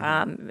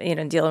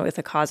 dealing with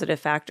the causative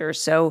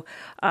factors. So,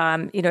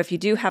 if you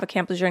do have a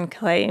Camp Lejeune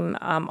claim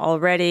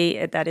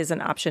already, that is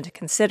an option to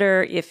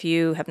consider. If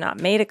you have not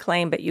made a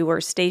claim, but you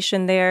were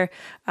stationed there,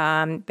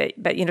 but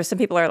some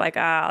people are like,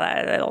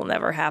 that'll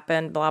never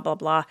happen, blah, blah,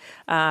 blah.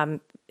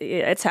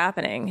 It's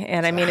happening.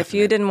 And I mean, if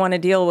you didn't want to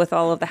deal with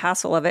all of the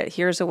hassle of it,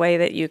 here's a way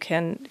that you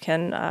can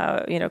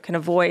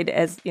avoid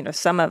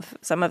some of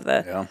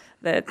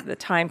the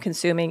time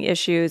consuming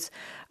issues.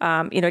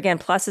 Again,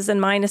 pluses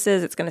and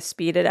minuses, it's going to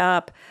speed it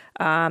up.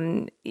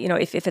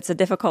 If it's a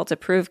difficult to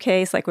prove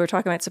case, like we were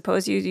talking about,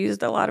 suppose you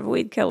used a lot of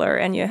weed killer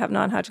and you have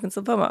non-Hodgkin's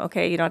lymphoma.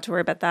 Okay, you don't have to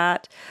worry about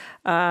that.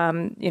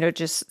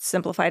 Just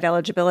simplified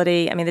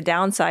eligibility. I mean, the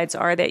downsides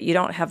are that you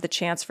don't have the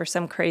chance for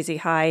some crazy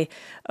high,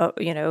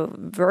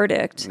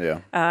 verdict,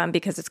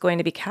 because it's going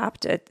to be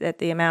capped at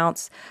the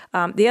amounts.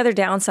 The other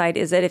downside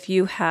is that if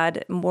you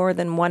had more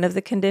than one of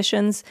the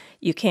conditions,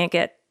 you can't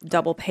get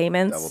double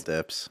payments. Double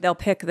dips. They'll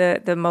pick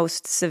the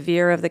most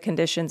severe of the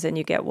conditions, and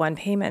you get one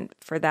payment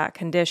for that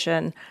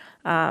condition.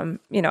 And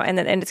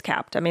it's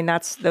capped. I mean,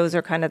 those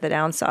are kind of the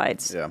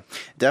downsides. Yeah,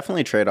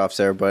 definitely trade-offs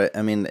there, but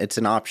I mean, it's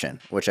an option,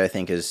 which I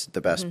think is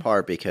the best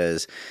part,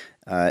 because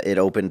it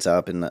opens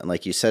up, and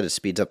like you said, it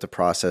speeds up the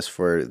process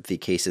for the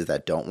cases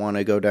that don't want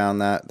to go down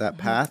that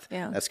path.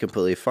 Yeah. That's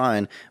completely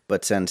fine.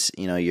 But since,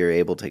 you're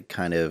able to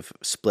kind of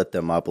split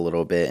them up a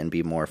little bit and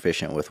be more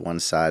efficient with one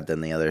side,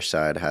 then the other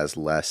side has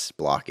less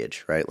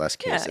blockage, right? Less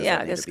cases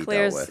that need to be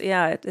dealt with.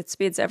 Yeah, it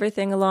speeds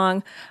everything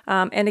along.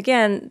 And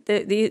again,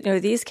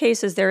 these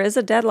cases, there is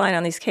a deadline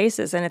on these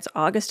cases, and it's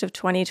August of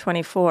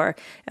 2024.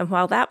 And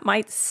while that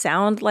might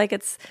sound like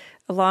it's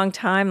a long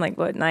time,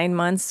 9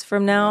 months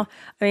from now.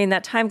 I mean,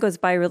 that time goes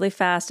by really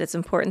fast. It's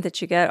important that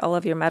you get all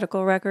of your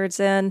medical records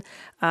in.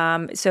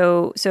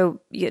 So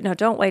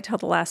don't wait till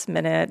the last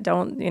minute.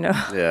 Don't,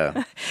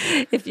 Yeah.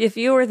 If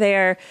you were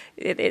there,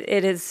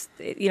 it is,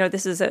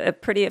 this is a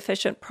pretty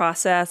efficient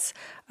process.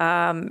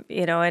 And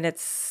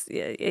it's,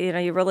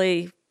 you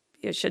really,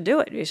 you should do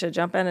it. You should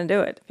jump in and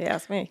do it, if you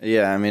ask me.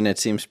 Yeah, I mean, it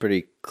seems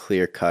pretty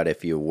clear cut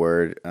if you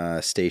were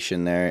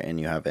stationed there and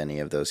you have any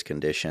of those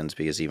conditions,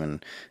 because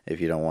even if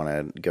you don't want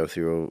to go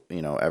through,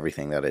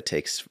 everything that it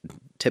takes,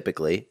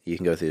 typically you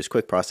can go through this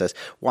quick process.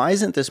 Why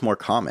isn't this more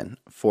common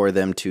for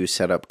them to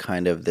set up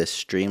kind of this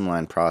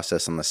streamlined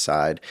process on the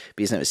side?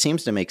 Because it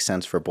seems to make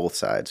sense for both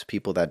sides,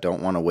 people that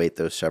don't want to wait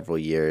those several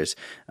years,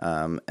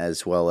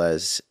 as well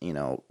as,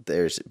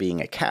 there's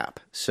being a cap.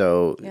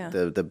 So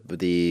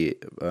the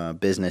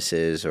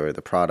businesses or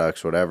the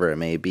products, whatever it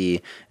may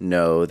be,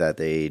 know that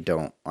they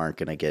aren't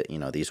going to get,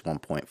 these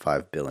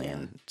 1.5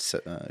 billion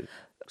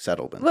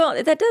settlements.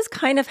 Well, that does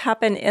kind of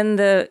happen in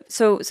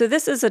so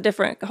this is a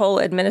different whole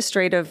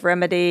administrative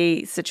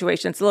remedy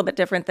situation. It's a little bit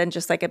different than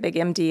just like a big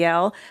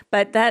MDL,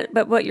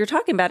 but what you're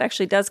talking about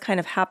actually does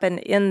kind of happen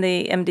in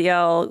the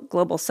MDL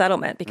global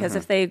settlement, because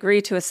if they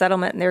agree to a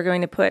settlement and they're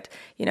going to put,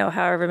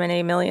 however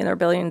many million or $1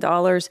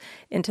 billion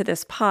into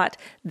this pot,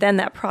 then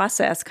that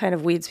process kind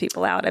of weeds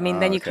people out. I mean,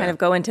 then you kind of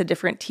go into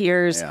different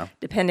tiers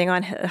depending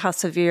on how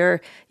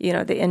severe,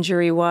 the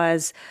injury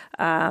was.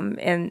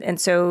 And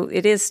so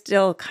it is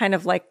still kind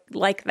of like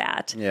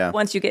that. Yeah.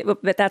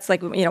 But that's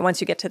like,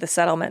 once you get to the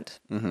settlement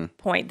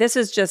point. This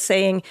is just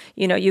saying,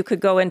 you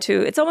could go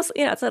into, it's almost,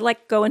 it's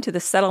like go into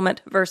the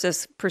settlement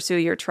versus pursue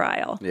your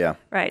trial. Yeah.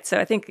 Right. So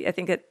I think it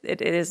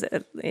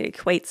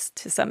equates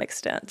to some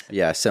extent.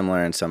 Yeah.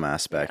 Similar in some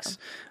aspects.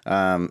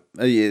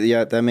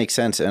 Yeah, that makes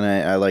sense. And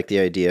I like the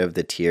idea of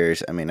the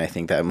tiers. I mean, I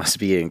think that must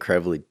be an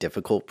incredibly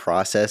difficult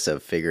process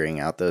of figuring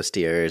out those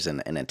tiers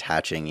and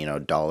attaching,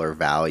 dollar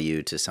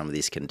value to some of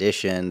these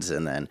conditions,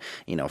 and then,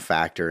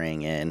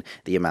 factoring in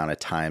the amount of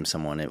time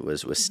someone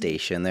was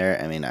stationed there.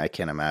 I mean, I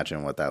can't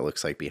imagine what that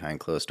looks like behind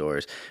closed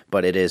doors,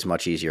 but it is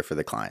much easier for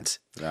the clients.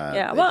 Well,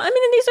 I mean,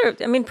 and these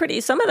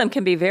are, some of them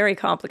can be very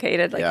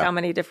complicated, like how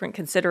many different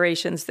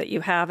considerations that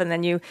you have. And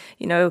then you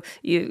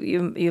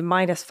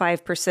minus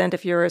 5%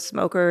 if you're a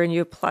smoker, and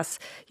you plus,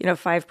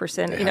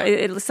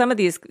 5%, some of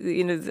these,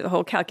 the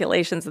whole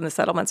calculations and the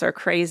settlements are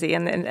crazy.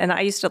 And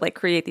I used to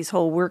create these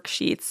whole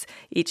worksheets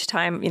each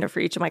time, for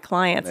each of my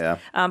clients. Yeah.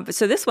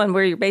 So this one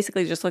where you're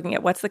basically just looking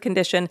at what's the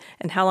condition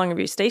and how long have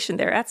you stationed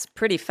there, that's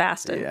pretty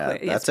fast. And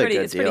that's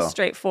it's pretty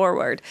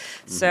straightforward.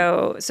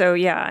 So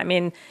yeah, I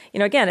mean,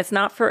 again, it's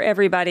not for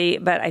everybody,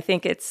 but I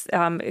think it's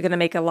going to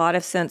make a lot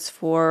of sense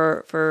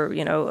for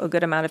a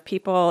good amount of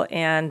people,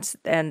 and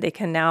they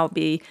can now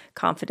be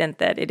confident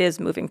that it is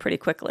moving pretty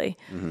quickly.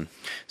 Mm-hmm.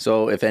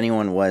 So if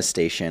anyone was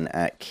stationed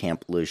at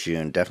Camp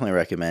Lejeune, definitely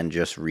recommend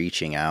just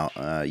reaching out.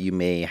 You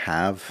may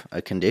have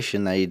a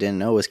condition that you didn't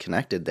know was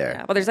connected there.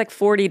 Yeah, well, there's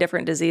 40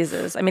 different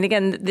diseases. I mean,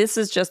 again, this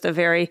is just a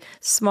very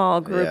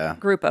small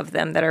group of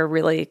them that are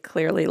really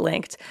clearly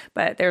linked,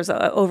 but there's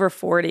over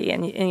 40,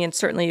 and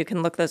certainly you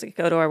can go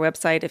to our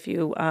website if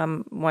you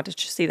want to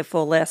see the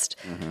full list,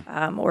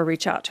 or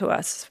reach out to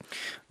us.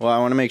 Well, I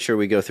want to make sure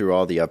we go through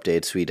all the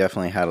updates. We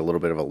definitely had a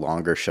little bit of a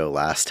longer show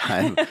last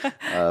time,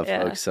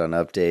 focused on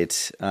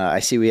updates. I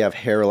see we have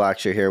hair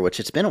relaxer here, which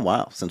it's been a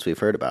while since we've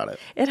heard about it.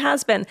 It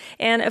has been.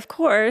 And of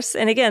course,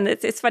 and again,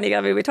 it's funny,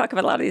 I mean, we talk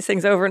about a lot of these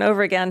things over and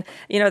over again.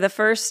 The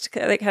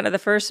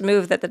first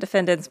move that the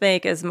defendants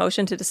make is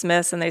motion to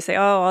dismiss, and they say,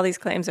 oh, all these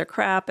claims are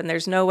crap, and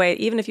there's no way,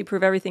 even if you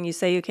prove everything you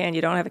say you can,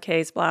 you don't have a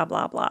case, blah,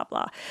 blah, blah,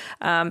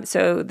 blah.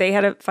 So they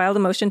had filed a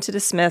motion to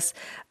dismiss.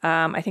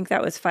 I think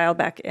that was filed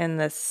back in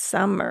the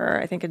summer,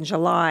 I think in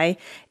July,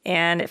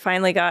 and it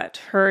finally got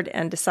heard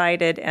and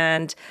decided,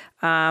 and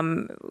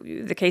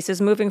the case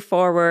is moving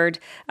forward.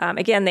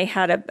 Again, they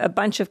had a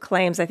bunch of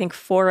claims. I think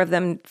four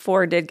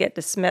did get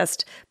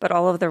dismissed, but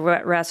all of the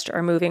rest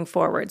are moving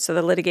forward. So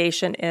the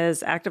litigation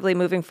is actively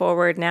moving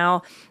forward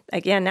now.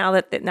 Again, now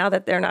that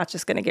they're not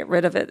just going to get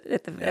rid of it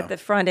at the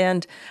front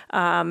end,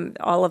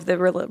 all of the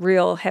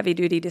real heavy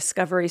duty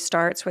discovery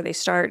starts, where they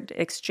start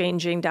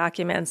exchanging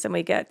documents, and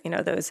we get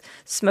those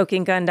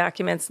smoking gun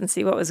documents and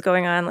see what was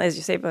going on, as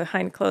you say,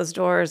 behind closed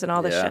doors and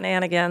all the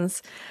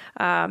shenanigans.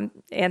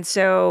 And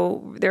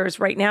so there's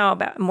right now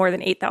about more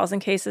than 8,000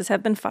 cases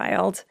have been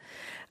filed.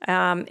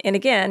 And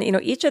again,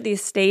 each of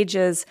these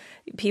stages,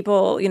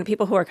 people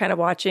who are kind of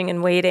watching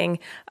and waiting,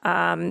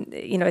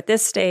 at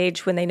this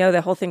stage, when they know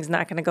the whole thing's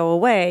not going to go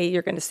away,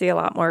 you're going to see a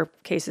lot more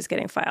cases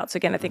getting filed. So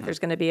again, I think there's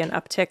going to be an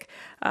uptick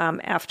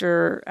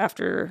after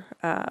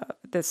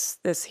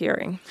this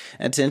hearing.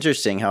 It's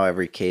interesting how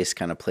every case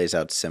kind of plays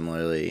out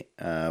similarly,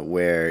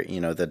 where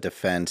the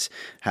defense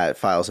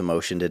files a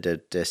motion to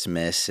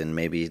dismiss, and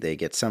maybe they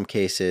get some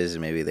cases,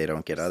 and maybe they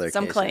don't get other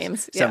some cases.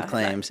 Claims. Some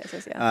claims.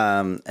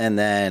 And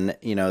then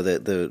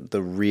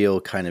the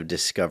real kind of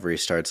discovery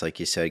starts, like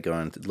you said,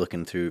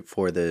 looking through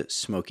for the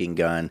smoking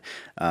gun,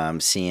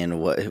 seeing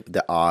what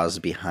the Oz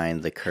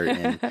behind the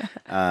curtain.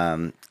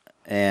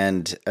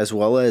 And as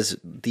well as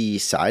the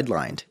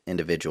sidelined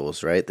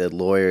individuals, right? The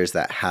lawyers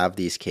that have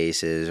these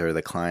cases, or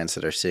the clients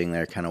that are sitting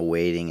there kind of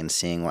waiting and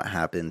seeing what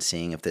happens,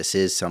 seeing if this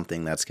is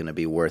something that's going to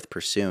be worth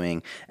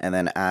pursuing. And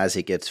then as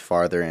it gets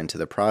farther into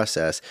the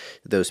process,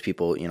 those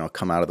people,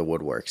 come out of the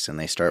woodworks and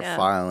they start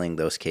filing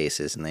those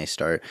cases, and they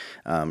start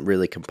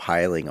really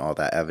compiling all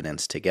that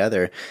evidence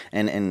together.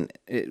 And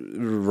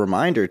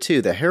reminder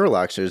too, the hair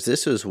relaxers,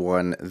 this was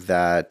one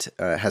that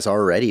has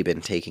already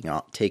been taken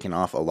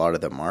off a lot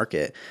of the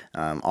market.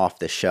 Off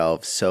the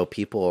shelves. So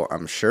people,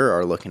 I'm sure,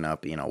 are looking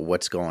up,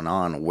 what's going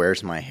on?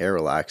 Where's my hair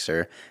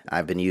relaxer?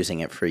 I've been using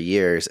it for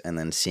years, and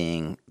then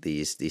seeing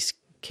these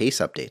case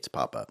updates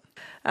pop up.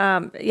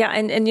 And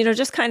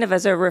just kind of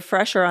as a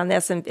refresher on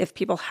this, and if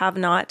people have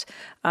not,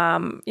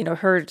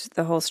 heard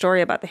the whole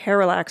story about the hair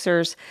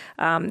relaxers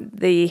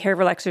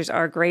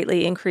are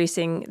greatly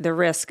increasing the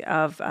risk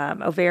of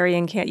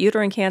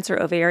uterine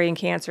cancer, ovarian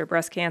cancer,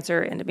 breast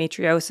cancer,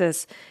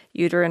 endometriosis,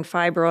 uterine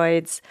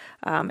fibroids,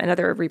 and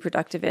other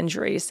reproductive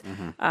injuries.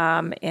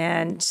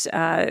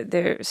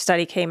 The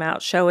study came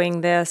out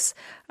showing this,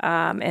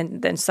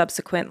 and then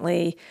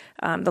subsequently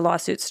the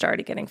lawsuits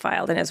started getting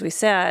filed. And as we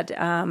said,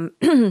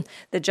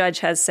 the judge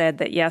has said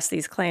that, yes,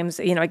 these claims,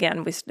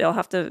 again, we still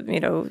have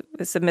to,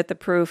 submit the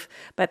proof,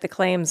 but the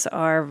claims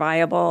are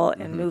viable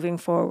and moving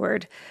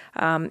forward.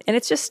 And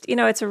it's just,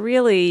 it's a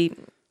really...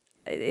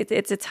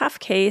 It's a tough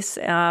case,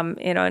 and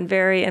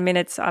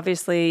it's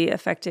obviously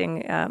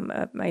affecting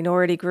a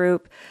minority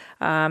group.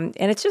 And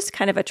it's just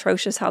kind of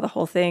atrocious how the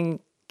whole thing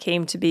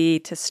came to be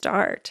to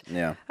start.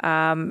 Yeah.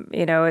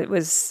 It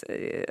was,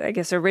 I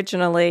guess,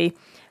 originally,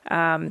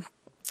 I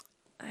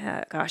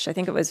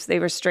think it was, they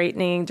were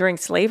straightening, during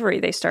slavery,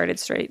 they started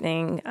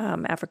straightening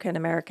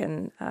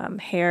African-American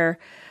hair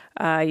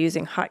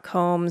using hot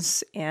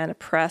combs and a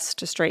press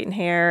to straighten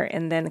hair,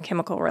 and then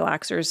chemical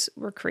relaxers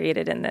were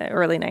created in the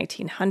early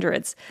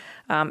 1900s.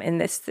 And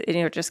this,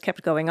 just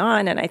kept going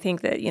on. And I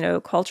think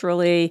that,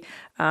 culturally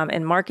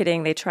in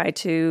marketing, they tried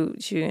to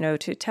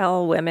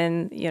tell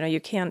women, you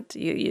can't,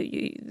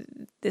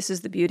 this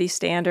is the beauty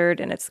standard,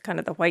 and it's kind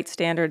of the white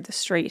standard, the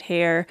straight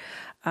hair.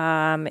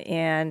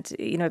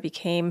 It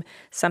became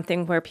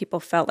something where people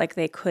felt like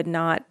they could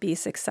not be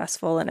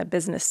successful in a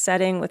business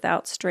setting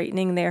without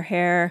straightening their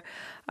hair.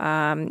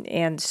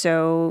 And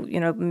so,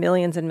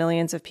 millions and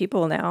millions of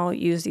people now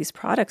use these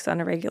products on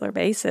a regular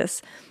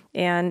basis,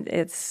 and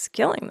it's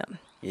killing them.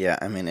 Yeah,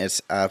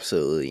 it's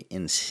absolutely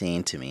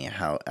insane to me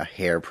how a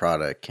hair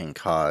product can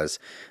cause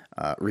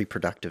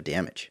reproductive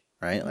damage,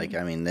 right?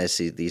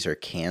 These are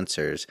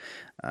cancers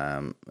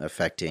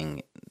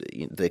affecting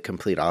the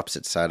complete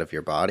opposite side of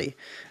your body.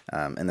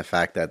 And the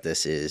fact that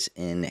this is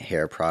in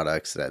hair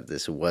products, that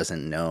this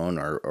wasn't known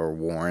or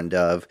warned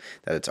of,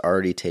 that it's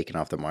already taken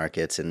off the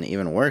markets, and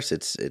even worse,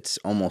 it's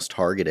almost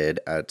targeted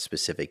at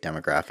specific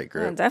demographic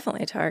group. Oh,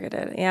 definitely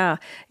targeted. Yeah.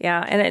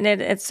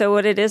 And so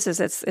what it is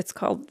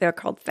they're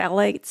called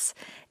phthalates,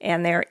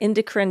 and they're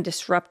endocrine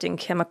disrupting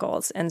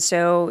chemicals. And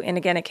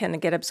again, it can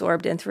get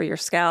absorbed in through your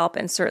scalp.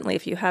 And certainly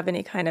if you have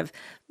any kind of,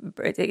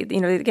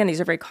 again, these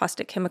are very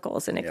caustic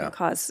chemicals, and it can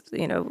cause,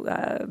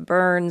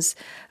 burns,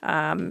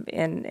 and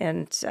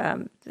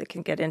it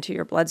can get into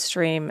your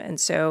bloodstream. And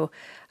so,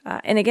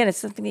 and again, it's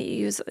something that you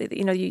use,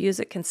 you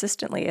use it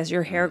consistently. As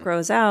your hair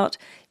grows out,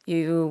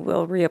 you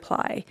will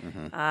reapply.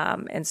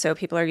 And so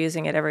people are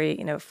using it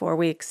every, 4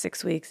 weeks,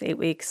 6 weeks, 8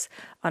 weeks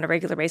on a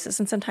regular basis,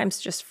 and sometimes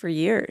just for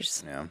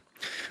years. Yeah.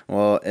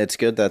 Well, it's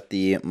good that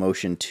the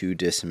motion to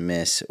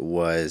dismiss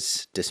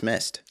was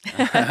dismissed.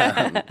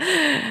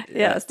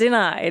 Yes,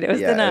 denied. It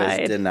was denied.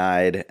 It was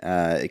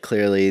denied.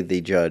 Clearly,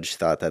 the judge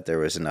thought that there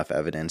was enough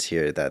evidence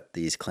here that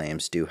these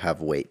claims do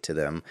have weight to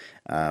them.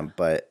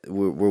 But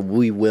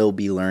we will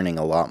be learning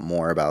a lot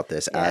more about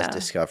this as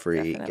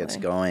discovery gets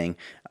going.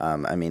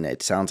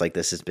 It sounds like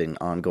this has been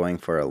ongoing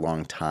for a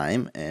long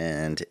time,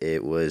 and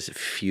it was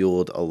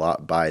fueled a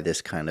lot by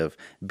this kind of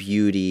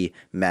beauty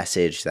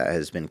message that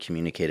has been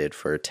communicated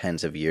for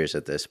tens of years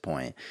at this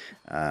point.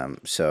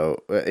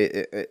 So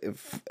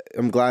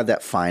I'm glad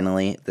that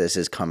finally this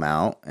has come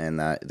out and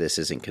that this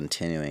isn't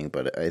continuing.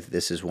 But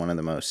this is one of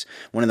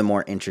the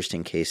more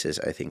interesting cases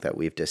I think that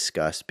we've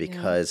discussed,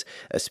 because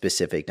a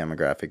specific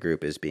demographic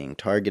group is being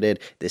targeted.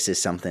 This is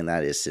something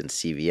that is in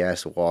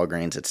CVS,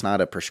 Walgreens. It's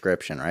not a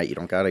prescription, right? You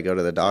don't got to go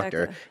to the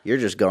doctor. Exactly. You're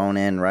just going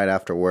in right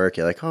after work.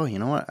 You're like, oh, you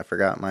know what? I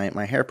forgot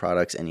my hair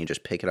products, and you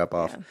just pick it up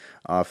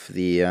off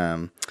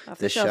the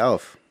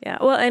shelf. Yeah,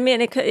 well,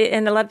 it could,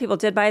 and a lot of people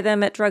did buy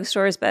them at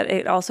drugstores, but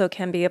it also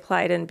can be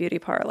applied in beauty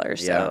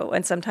parlors. So,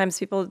 and sometimes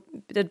people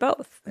did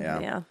both.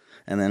 Yeah.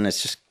 And then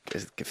it's just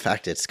the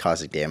fact it's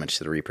causing damage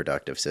to the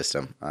reproductive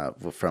system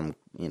from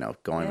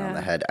going on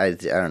the head. I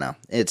don't know.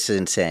 It's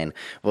insane.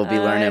 We'll be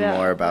learning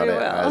more about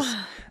it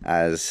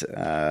as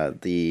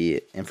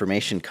the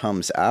information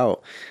comes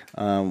out.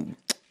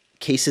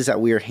 Cases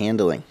that we are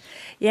handling.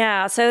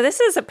 Yeah, so this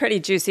is a pretty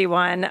juicy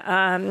one,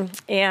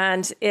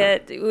 and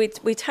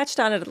we touched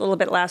on it a little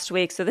bit last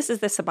week. So this is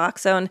the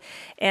Suboxone,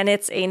 and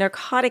it's a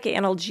narcotic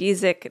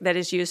analgesic that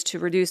is used to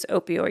reduce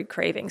opioid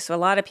cravings. So a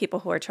lot of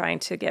people who are trying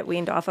to get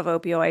weaned off of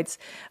opioids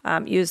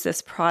use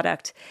this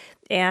product.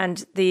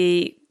 And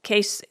the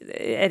case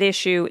at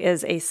issue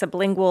is a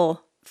sublingual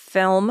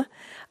film,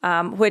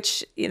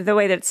 which the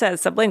way that it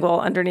says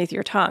sublingual underneath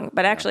your tongue,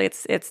 but actually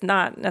it's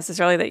not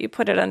necessarily that you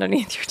put it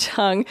underneath your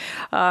tongue.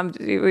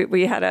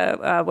 We had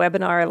a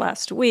webinar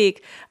last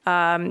week,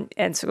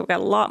 and so we've got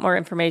a lot more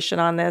information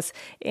on this.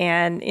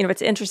 And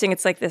it's interesting.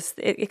 It's like this.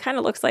 It kind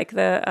of looks like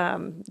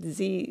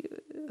the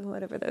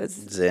whatever those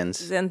Zen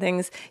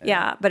things.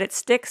 Yeah, but it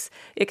sticks.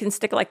 It can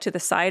stick like to the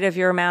side of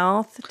your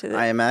mouth.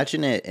 I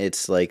imagine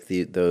it's like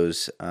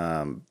those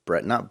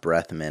not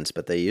breath mints,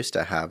 but they used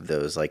to have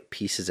those like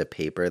pieces of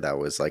paper that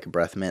was like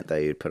breath mint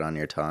that you'd put on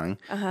your tongue,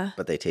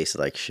 but they tasted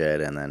like shit,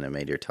 and then it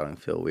made your tongue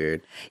feel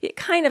weird. It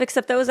kind of,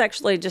 except those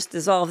actually just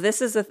dissolve.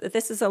 This is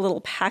a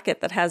little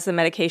packet that has the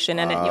medication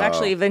in it. You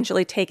actually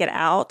eventually take it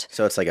out.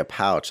 So it's like a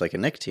pouch, like a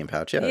nicotine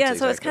pouch. Yeah.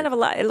 So it's kind of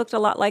it looked a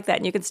lot like that,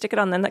 and you can stick it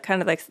on then that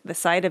kind of like the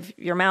side of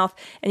your mouth,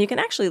 and you can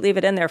actually leave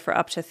it in there for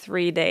up to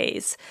 3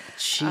 days.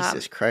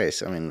 Jesus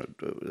Christ! I mean,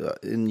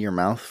 in your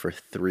mouth for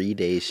 3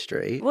 days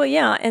straight. Well,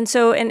 yeah, and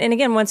so and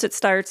again, once it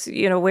starts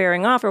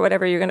wearing off or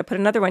whatever, you're going to put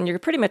another one. You're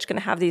pretty much going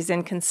to have these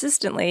in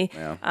consistently,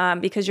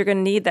 because you're going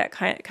to need that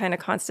kind of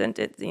constant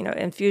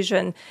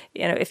infusion.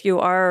 If you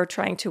are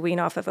trying to wean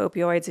off of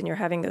opioids and you're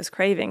having those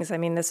cravings, I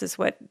mean, this is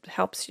what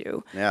helps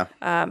you. Yeah.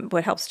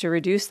 What helps to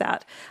reduce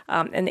that.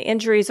 And the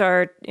injuries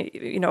are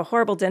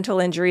horrible dental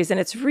injuries, and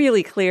it's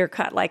really clear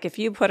cut. Like if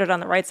you put it on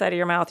the right side of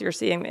your mouth, you're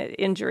seeing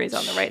injuries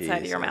on the right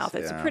side of your mouth.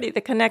 It's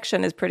the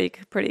connection is pretty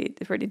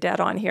dead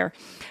on here.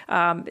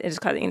 It's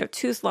causing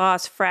tooth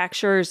loss,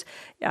 fractures,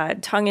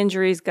 tongue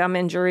injuries, gum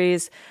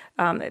injuries.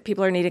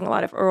 People are needing a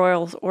lot of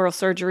oral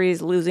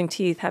surgeries, losing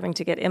teeth, having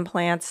to get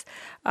implants.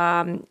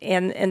 And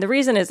the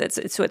reason is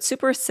it's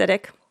super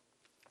acidic.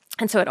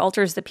 And so it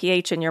alters the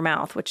pH in your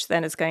mouth, which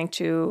then is going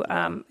to,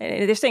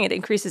 they're saying it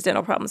increases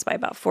dental problems by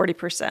about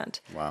 40%.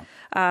 Wow.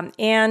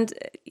 And,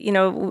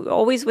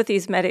 always with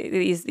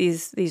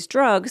these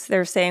drugs,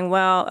 they're saying,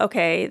 well,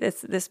 okay,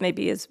 this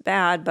maybe is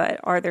bad, but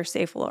are there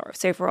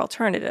safer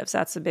alternatives?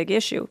 That's a big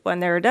issue.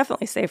 When there are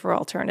definitely safer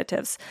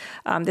alternatives.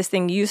 This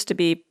thing used to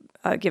be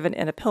given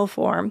in a pill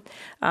form.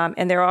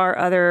 And there are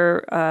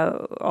other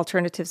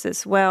alternatives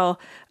as well,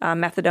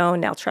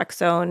 methadone,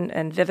 naltrexone,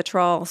 and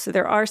Vivitrol. So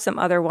there are some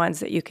other ones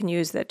that you can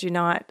use that do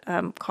not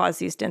cause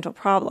these dental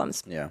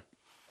problems. Yeah.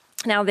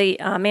 Now, the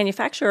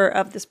manufacturer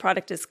of this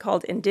product is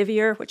called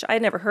Indivior, which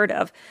I'd never heard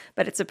of,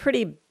 but it's a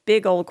pretty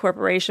big old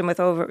corporation with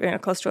over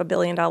close to $1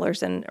 billion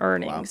in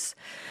earnings.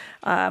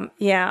 Wow.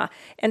 Yeah.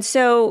 And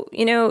so,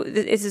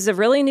 this is a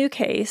really new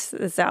case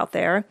that's out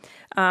there.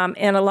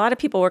 And a lot of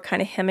people were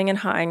kind of hemming and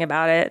hawing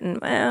about it. And,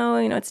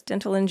 it's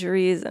dental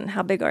injuries, and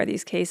how big are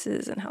these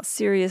cases, and how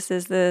serious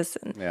is this?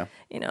 And,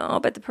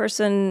 but the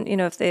person,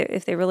 if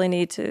they really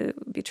need to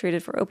be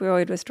treated for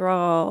opioid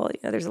withdrawal,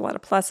 there's a lot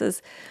of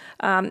pluses.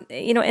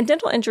 And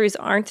dental injuries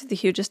aren't the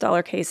hugest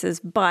dollar cases.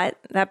 But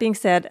that being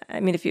said, I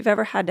mean, if you've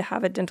ever had to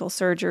have a dental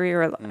surgery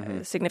or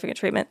a significant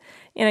treatment,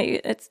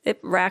 it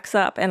racks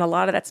up. And a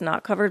lot of that's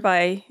not covered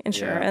by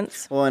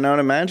insurance. Yeah. Well, and I would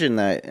imagine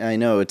that, I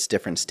know it's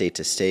different state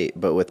to state,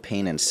 but with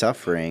pain and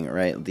suffering,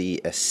 right, the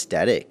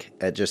aesthetic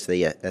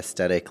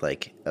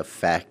like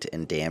effect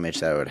and damage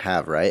that it would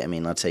have, right? I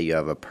mean, let's say you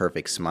have a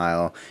perfect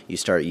smile, you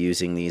start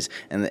using these,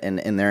 and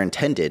they're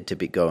intended to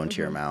go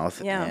into your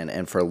mouth,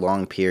 and for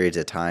long periods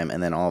of time,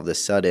 and then all of a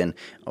sudden,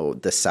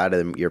 the side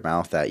of your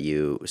mouth that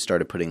you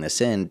started putting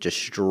this in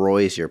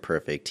destroys your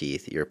perfect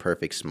teeth, your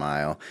perfect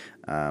smile.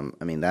 I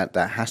mean, that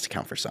has to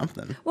count for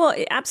something. Well,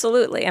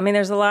 absolutely. I mean,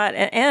 there's a lot.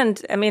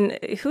 And I mean,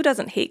 who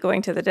doesn't hate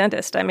going to the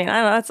dentist? I mean,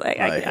 I don't know. It's like,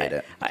 I hate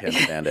it. I can't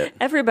stand it.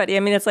 Everybody. I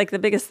mean, it's like the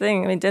biggest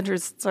thing. I mean,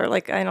 dentists are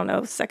like, I don't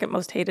know, second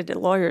most hated to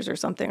lawyers or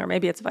something, or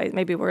maybe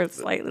we're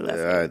slightly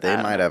less. They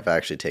might have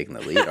actually taken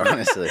the lead,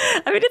 honestly.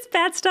 I mean, it's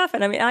bad stuff.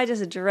 And I mean, I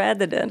just dread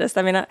the dentist.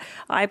 I mean,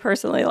 I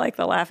personally like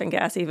the laughing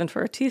gas even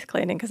for teeth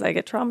cleaning because I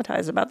get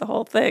traumatized about the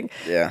whole thing.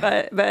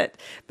 Yeah.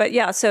 But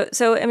yeah, so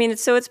I mean,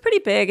 so it's pretty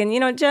big. And,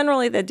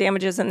 generally the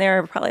damages in there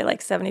are probably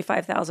like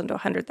 $75,000 to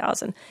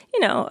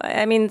 $100,000.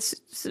 I mean,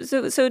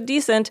 so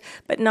decent,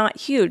 but not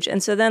huge.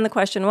 And so then the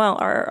question, well,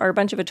 are a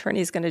bunch of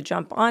attorneys going to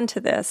jump onto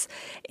this?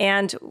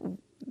 And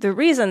the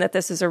reason that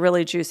this is a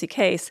really juicy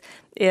case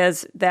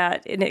is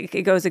that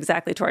it goes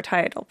exactly to our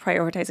title,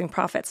 prioritizing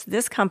profits.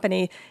 This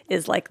company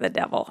is like the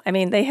devil. I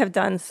mean, they have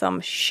done some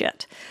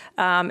shit.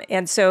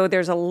 And so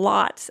there's a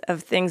lot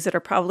of things that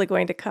are probably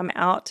going to come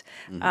out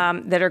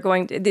that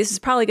are this is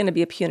probably going to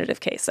be a punitive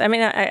case. I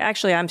mean,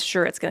 I'm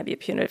sure it's going to be a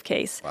punitive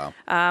case. Wow.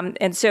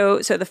 And so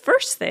the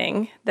first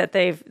thing that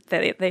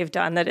they've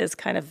done that is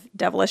kind of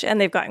devilish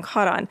and they've gotten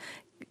caught on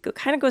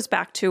kind of goes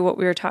back to what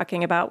we were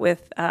talking about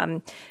with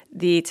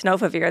the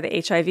tenofovir, the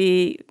HIV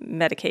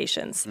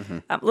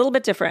medications. A little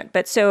bit different.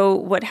 But so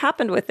what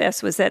happened with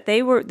this was that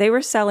they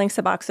were selling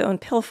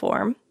Suboxone pill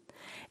form,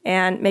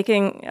 and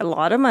making a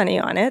lot of money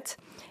on it.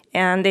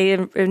 And they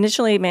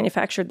initially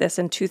manufactured this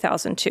in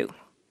 2002.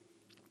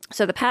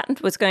 So the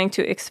patent was going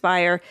to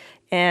expire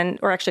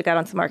or actually got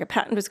onto the market.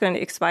 Patent was going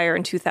to expire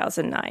in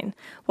 2009.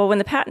 Well, when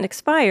the patent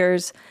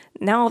expires,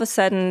 now all of a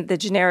sudden the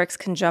generics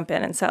can jump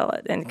in and sell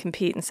it and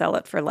compete and sell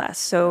it for less.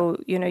 So,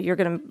 you're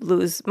going to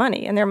lose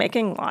money, and they're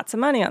making lots of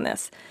money on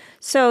this.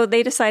 So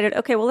they decided,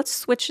 okay, well, let's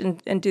switch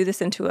and do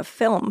this into a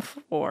film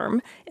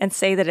form and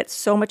say that it's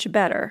so much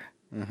better.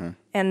 Mm-hmm.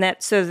 And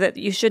so that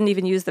you shouldn't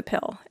even use the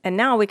pill. And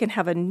now we can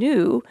have a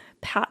new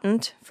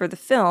patent for the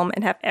film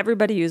and have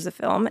everybody use the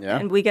film. Yeah.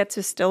 And we get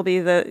to still be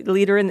the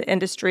leader in the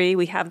industry.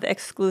 We have the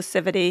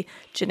exclusivity.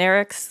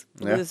 Generics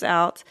lose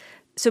out.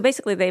 So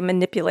basically, they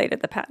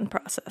manipulated the patent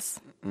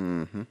process.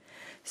 Mm-hmm.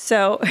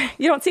 So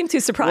you don't seem too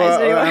surprised.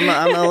 Well,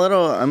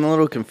 I'm a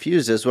little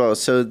confused as well.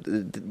 So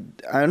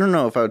I don't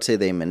know if I would say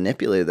they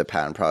manipulated the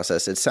patent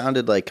process. It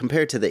sounded like,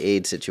 compared to the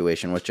AIDS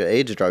situation, which the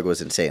AIDS drug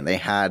was insane. They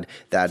had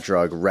that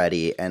drug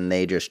ready, and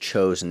they just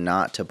chose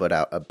not to put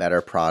out a better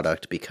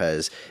product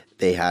because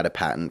they had a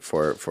patent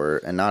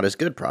for a not as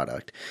good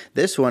product.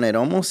 This one, it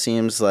almost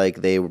seems like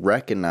they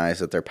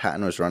recognized that their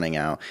patent was running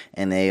out,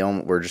 and they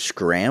were just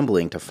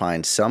scrambling to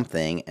find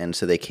something, and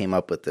so they came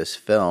up with this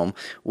film,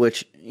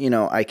 which,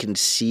 I can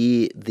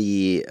see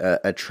the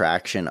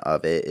attraction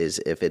of it is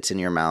if it's in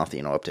your mouth,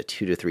 up to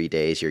 2 to 3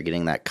 days, you're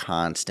getting that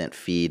constant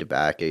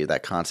feedback,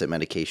 that constant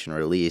medication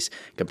release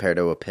compared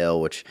to a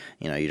pill, which,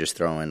 you just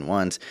throw in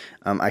once.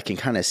 I can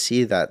kind of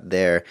see that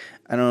there.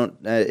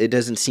 It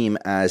doesn't seem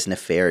as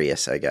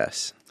nefarious, I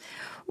guess.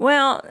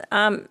 Well,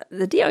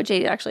 the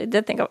DOJ actually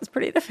did think it was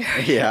pretty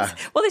nefarious. Yeah.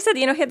 Well, they said,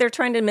 hey, they're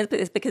trying to manipulate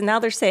this because now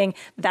they're saying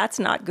that's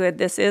not good,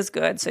 this is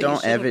good, so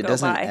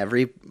doesn't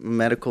every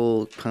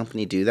medical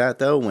company do that,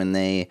 though, when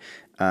they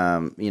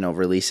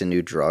release a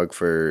new drug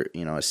for,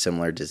 a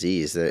similar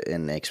disease,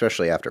 and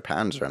especially after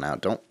patents run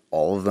out? Don't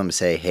all of them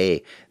say,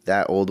 hey,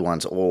 that old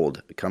one's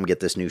old, come get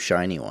this new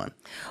shiny one?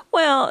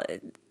 Well,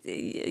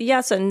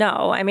 yes and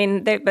no. I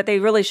mean, but they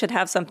really should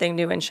have something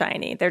new and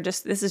shiny.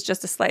 This is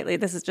just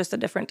a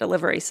different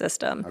delivery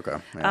system. Okay.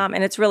 Yeah.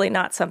 And it's really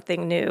not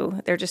something new.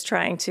 They're just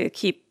trying to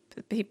keep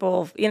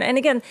people, and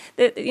again,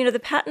 the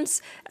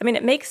patents, I mean,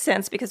 it makes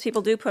sense because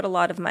people do put a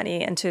lot of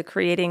money into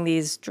creating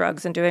these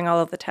drugs and doing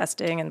all of the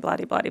testing and blah,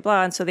 blah, blah,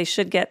 blah. And so they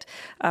should get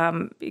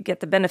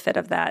the benefit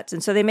of that.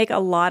 And so they make a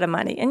lot of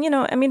money. And,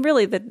 I mean,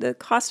 really, the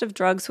cost of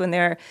drugs when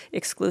they're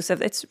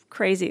exclusive, it's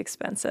crazy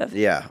expensive.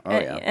 Yeah. Oh,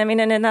 yeah. I mean,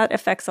 and that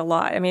affects a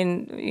lot. I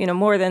mean,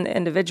 more than the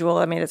individual.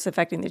 I mean, it's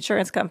affecting the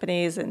insurance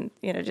companies and,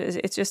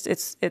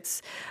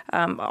 it's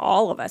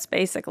all of us,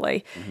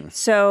 basically. Mm-hmm.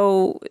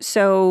 So,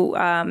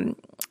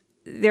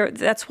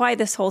 that's why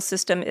this whole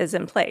system is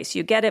in place.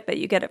 You get it, but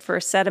you get it for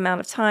a set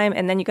amount of time,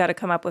 and then you got to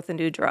come up with a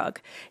new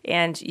drug.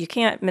 And you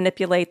can't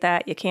manipulate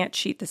that. You can't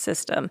cheat the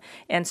system.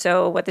 And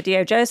so what the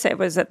DOJ said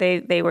was that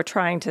they were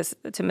trying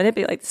to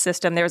manipulate the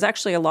system. There was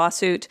actually a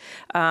lawsuit.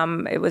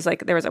 It was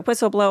like there was a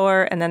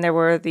whistleblower, and then there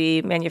were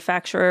the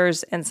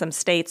manufacturers, and some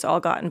states all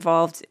got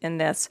involved in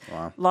this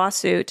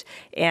lawsuit.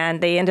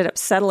 And they ended up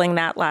settling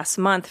that last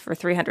month for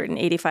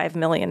 $385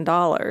 million.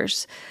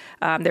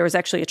 There was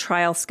actually a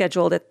trial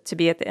scheduled to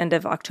be at the end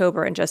of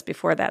October, and just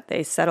before that,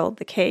 they settled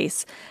the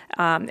case.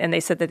 And they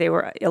said that they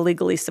were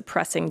illegally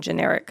suppressing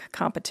generic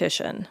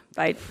competition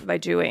by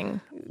doing.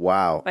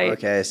 Wow.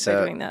 Okay. So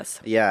by doing this.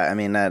 Yeah. I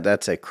mean,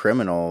 that's a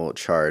criminal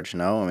charge.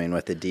 No, I mean,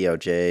 with the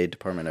DOJ,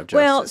 Department of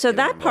Justice. Well, so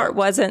that part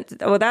wasn't.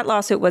 Well, that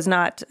lawsuit was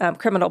not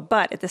criminal,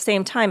 but at the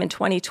same time, in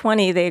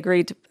 2020, they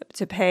agreed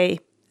to pay.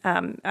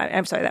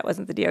 I'm sorry, that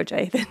wasn't the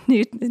DOJ.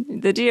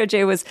 The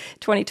DOJ was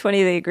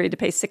 2020. They agreed to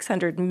pay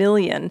 $600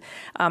 million,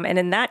 and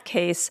in that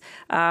case,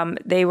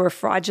 they were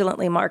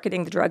fraudulently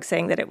marketing the drug,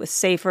 saying that it was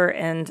safer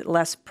and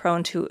less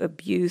prone to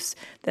abuse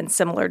than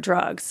similar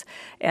drugs.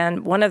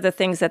 And one of the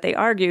things that they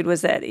argued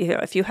was that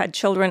if you had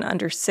children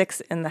under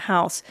 6 in the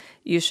house,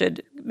 you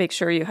should make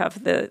sure you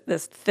have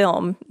this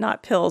film,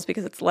 not pills,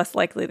 because it's less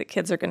likely that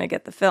kids are going to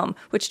get the film,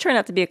 which turned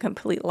out to be a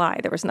complete lie.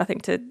 There was nothing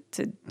to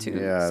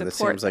yeah, support that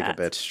seems like a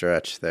bit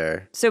stretched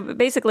there. So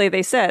basically,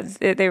 they said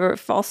they were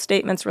false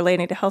statements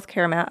relating to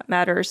healthcare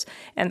matters,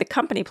 and the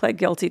company pled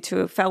guilty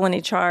to a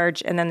felony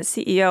charge, and then the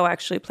CEO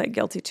actually pled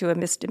guilty to a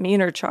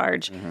misdemeanor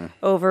charge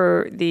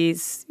over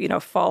these,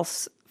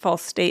 false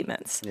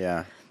statements.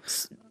 Yeah.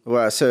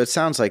 Well, so it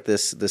sounds like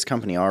this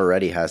company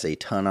already has a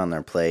ton on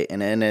their plate,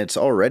 and it's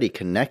already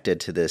connected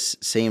to this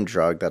same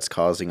drug that's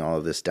causing all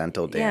of this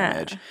dental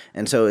damage. Yeah.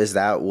 And so is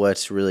that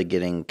what's really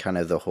getting kind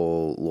of the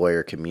whole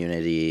lawyer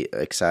community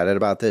excited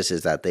about this,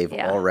 is that they've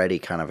already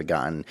kind of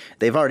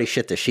they've already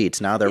shit the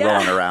sheets. Now they're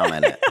rolling around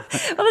in it.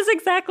 Well, that's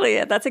exactly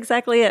it. That's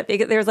exactly it.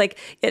 Because there's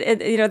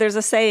there's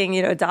a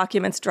saying,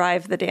 documents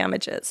drive the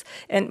damages.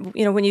 And,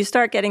 when you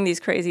start getting these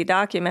crazy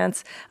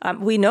documents,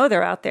 we know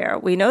they're out there.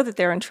 We know that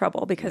they're in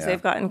trouble because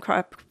they've gotten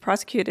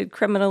prosecuted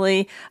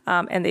criminally,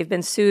 and they've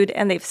been sued,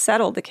 and they've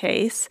settled the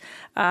case.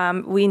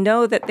 We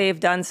know that they've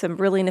done some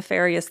really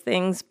nefarious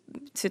things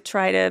to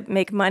try to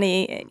make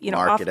money,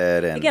 off of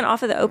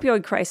the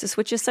opioid crisis,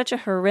 which is such a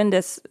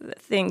horrendous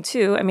thing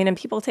too. I mean, and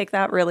people take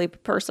that really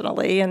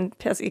personally and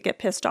get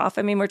pissed off.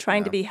 I mean, we're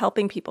trying to be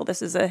helping people.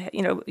 This is a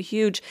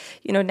huge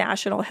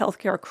national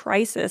healthcare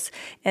crisis,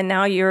 and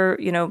now you're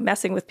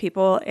messing with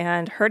people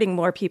and hurting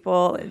more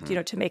people,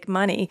 to make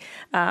money.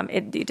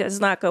 It does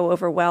not go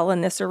over well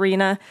in this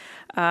arena.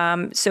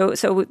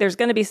 So there's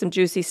going to be some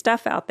juicy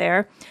stuff out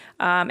there.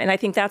 And I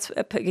think that's,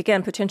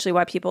 again, potentially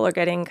why people are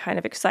getting kind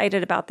of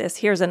excited about this.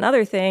 Here's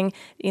another thing.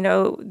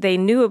 They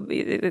knew,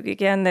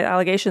 again, the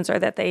allegations are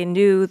that they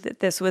knew that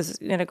this was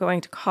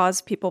going to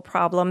cause people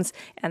problems,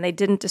 and they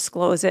didn't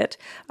disclose it.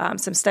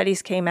 Some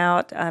studies came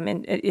out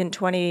in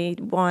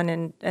 21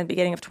 and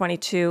beginning of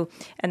 22,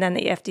 and then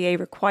the FDA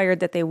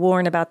required that they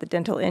warn about the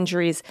dental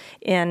injuries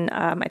in,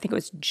 I think it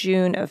was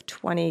June of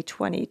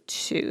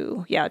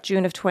 2022. Yeah,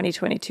 June of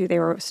 2022, they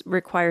were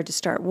required to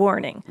start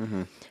warning.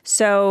 Mm-hmm.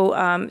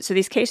 So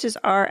these cases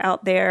are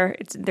out there.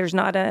 There's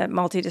not a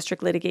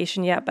multi-district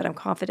litigation yet, but I'm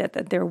confident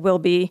that there will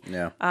be.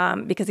 Yeah.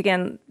 Because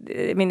again,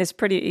 I mean, it's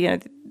pretty,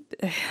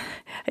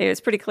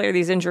 it's pretty clear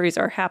these injuries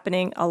are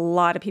happening. A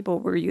lot of people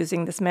were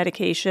using this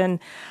medication,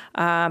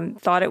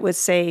 thought it was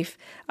safe,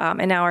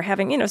 and now are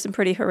having, some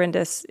pretty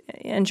horrendous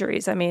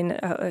injuries. I mean,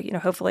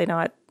 hopefully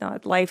not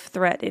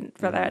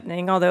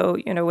life-threatening, although,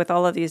 with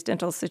all of these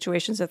dental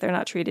situations, if they're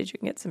not treated, you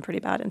can get some pretty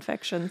bad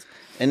infections.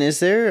 And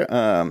is there,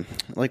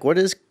 what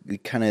is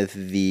kind of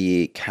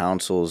the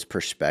council's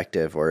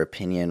perspective or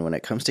opinion when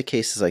it comes to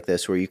cases like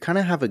this, where you kind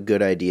of have a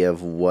good idea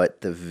of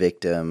what the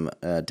victim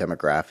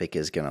demographic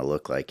is going to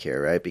look like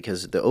here, right?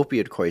 Because the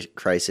opioid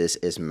crisis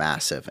is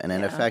massive and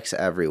it affects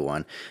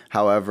everyone.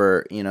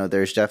 However,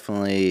 there's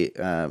definitely,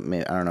 I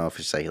don't know if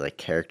it's like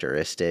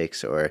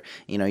characteristics or,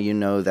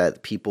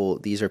 that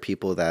these are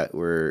people that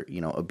were,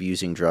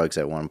 abusing drugs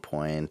at one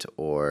point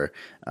or,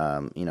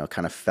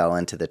 kind of fell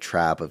into the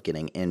trap of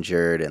getting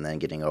injured and then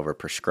getting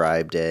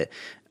overprescribed it.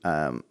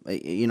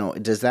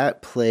 Does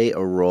that play a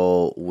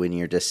role when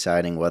you're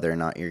deciding whether or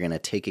not you're going to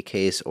take a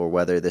case, or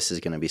whether this is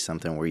going to be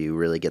something where you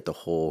really get the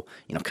whole,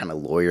 kind of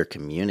lawyer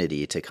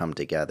community to come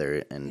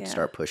together and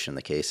start pushing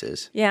the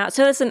cases? Yeah,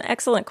 so that's an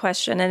excellent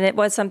question, and it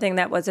was something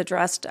that was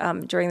addressed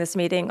during this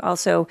meeting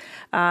also.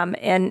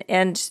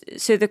 And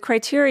so the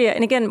criteria,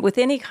 and again, with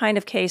any kind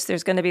of case,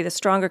 there's going to be the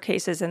stronger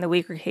cases and the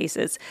weaker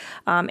cases.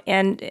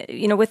 And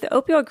with the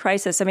opioid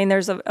crisis, I mean,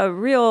 there's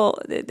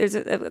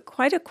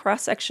quite a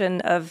cross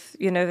section of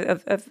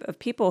of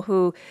people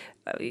who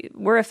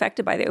were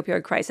affected by the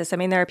opioid crisis. I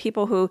mean, there are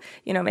people who,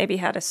 maybe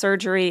had a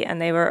surgery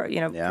and they were,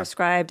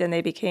 prescribed and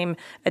they became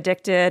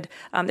addicted.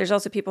 There's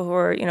also people who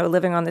are,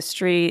 living on the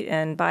street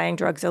and buying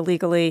drugs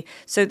illegally.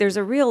 So there's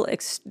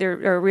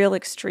there are real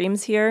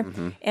extremes here.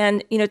 Mm-hmm.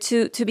 And,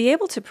 to be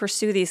able to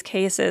pursue these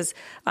cases,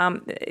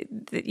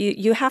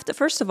 you have to,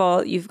 first of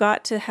all, you've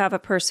got to have a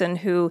person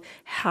who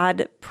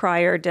had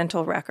prior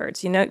dental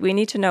records. We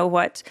need to know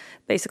what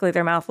basically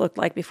their mouth looked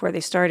like before they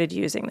started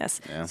using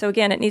this. Yeah. So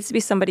again, it needs to be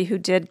somebody who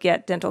did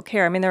get dental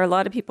care. I mean, there are a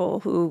lot of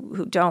people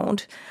who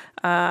don't,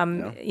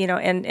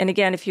 and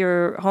again, if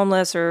you're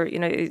homeless or,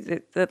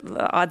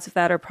 the odds of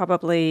that are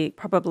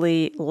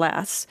probably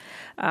less.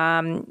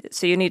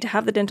 So you need to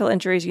have the dental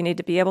injuries. You need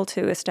to be able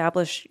to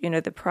establish,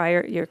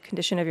 your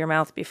condition of your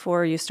mouth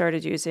before you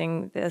started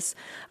using this.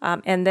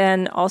 And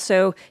then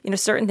also,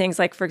 certain things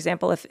like, for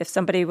example, if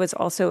somebody was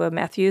also a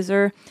meth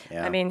user,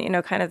 I mean,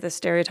 kind of the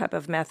stereotype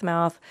of meth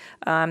mouth,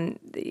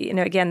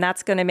 again,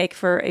 that's going to make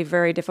for a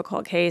very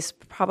difficult case.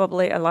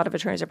 Probably a lot of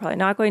attorneys are probably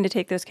not going to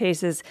take those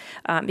cases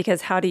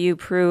because how do you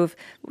prove,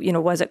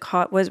 was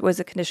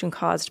the condition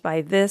caused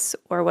by this,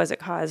 or was it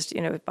caused,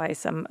 by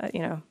some,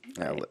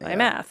 by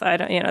meth? I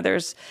don't,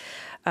 there's,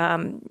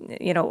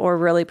 or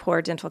really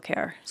poor dental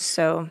care.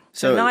 So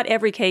not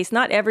every case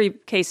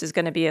is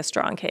going to be a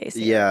strong case.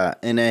 Yeah.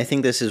 And I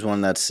think this is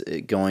one that's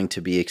going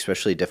to be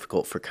especially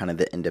difficult for kind of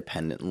the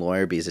independent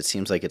lawyer, because it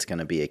seems like it's going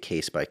to be a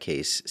case by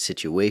case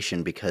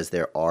situation, because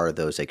there are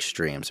those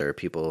extremes. There are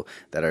people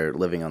that are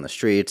living on the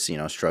streets,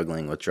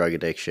 struggling with drug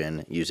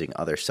addiction, using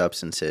other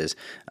substances,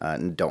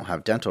 and don't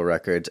have dental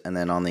records. And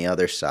then on the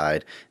other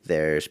side,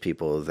 there's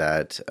people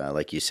that,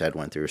 like you said,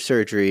 went through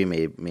surgery,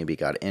 maybe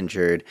got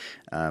injured,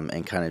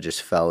 and kind of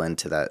just fell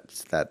into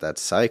that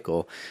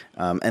cycle,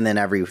 and then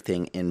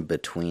everything in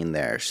between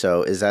there.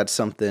 So is that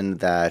something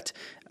that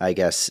I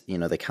guess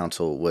the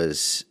council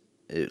was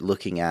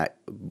looking at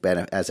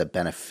as a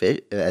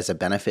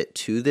benefit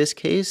to this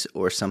case,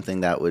 or something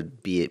that would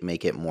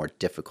make it more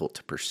difficult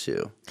to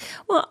pursue?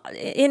 Well,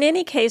 in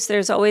any case,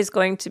 there's always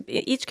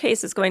each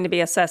case is going to be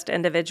assessed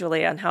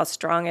individually on how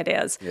strong it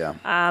is. Yeah.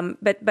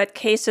 But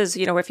cases,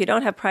 if you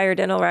don't have prior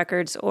dental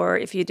records, or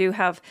if you do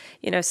have,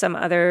 some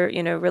other,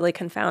 really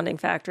confounding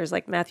factors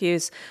like meth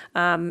use,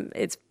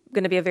 it's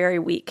going to be a very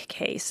weak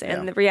case.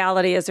 And the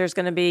reality is there's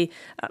going to be,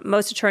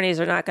 most attorneys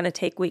are not going to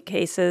take weak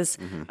cases.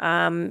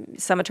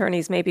 Some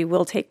attorneys maybe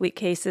will take weak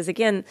cases.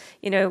 Again,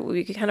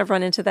 we could kind of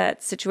run into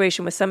that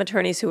situation with some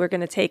attorneys who are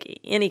going to take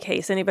any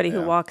case, anybody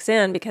who walks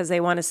in, because they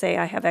want to say,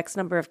 I have X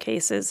number of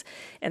cases,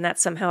 and that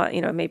somehow,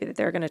 maybe that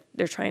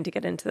they're trying to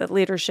get into the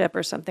leadership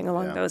or something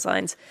along those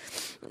lines.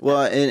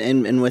 Well,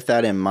 and with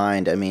that in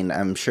mind, I mean,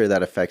 I'm sure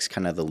that affects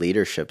kind of the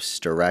leadership's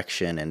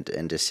direction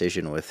and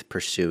decision with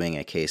pursuing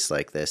a case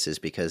like this, is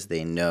because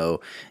they know,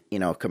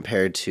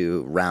 compared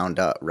to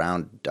Roundup,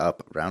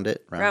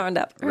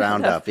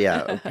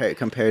 yeah,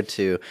 compared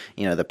to,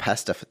 the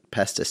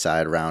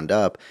pesticide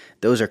Roundup,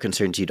 those are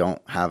concerns you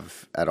don't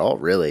have at all,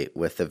 really,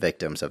 with the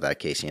victims of that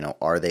case.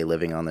 Are they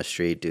living on the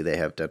street? Do they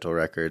have dental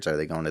records? Are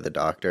they going to the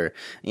doctor?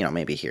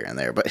 Maybe here and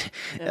there, but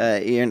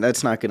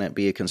that's not going to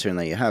be a concern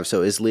that you have.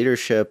 So is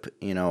leadership,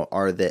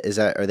 are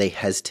they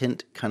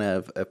hesitant kind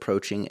of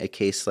approaching a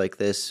case like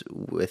this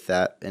with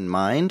that in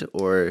mind,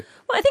 or?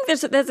 Well, I think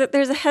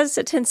there's a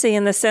hesitancy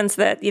in the sense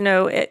that,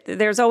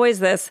 there's always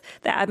the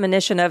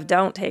admonition of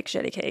don't take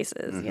shitty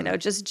cases,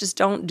 just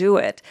don't do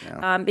it.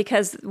 Yeah.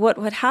 Because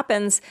what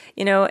happens,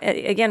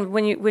 again,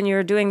 when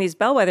you're doing these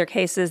bellwether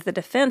cases, the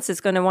defense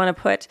is going to want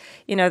to put,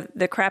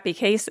 the crappy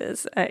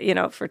cases,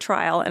 for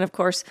trial. And of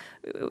course,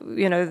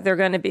 they're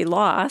going to be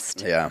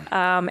lost. Yeah.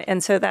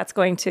 And so that's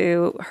going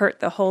to hurt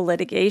the whole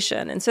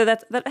litigation. And so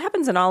that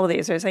happens in all of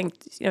these. They're saying,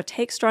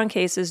 take strong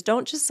cases.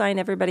 Don't just sign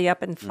everybody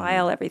up and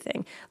file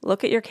everything.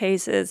 Look at your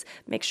cases.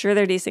 Make sure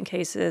they're decent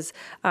cases.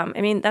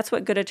 That's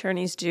what good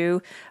attorneys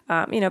do.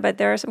 But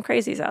there are some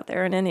crazies out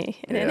there in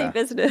any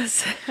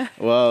business.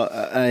 Well,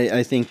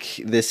 I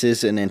think this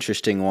is an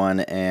interesting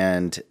one,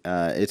 and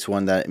it's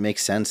one that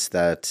makes sense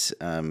that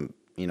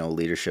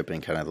leadership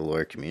in kind of the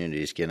lawyer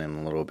community is getting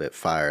a little bit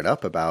fired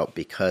up about,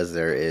 because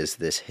there is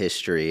this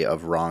history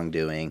of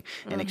wrongdoing,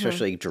 and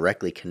especially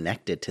directly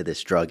connected to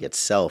this drug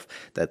itself,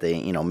 that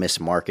they,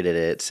 mismarketed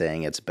it,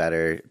 saying it's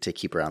better to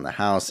keep around the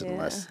house and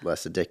less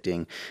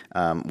addicting,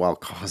 while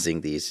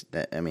causing these,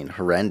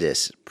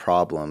 horrendous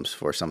problems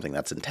for something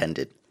that's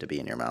intended to be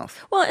in your mouth.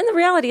 Well, and the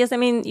reality is,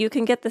 you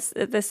can get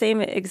the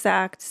same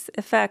exact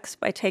effects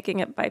by taking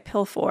it by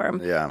pill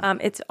form. Yeah.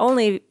 It's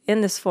only in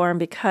this form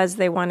because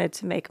they wanted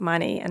to make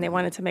money, and they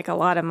wanted to make a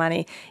lot of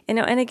money. And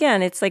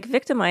again, it's like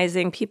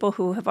victimizing people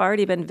who have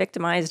already been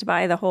victimized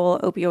by the whole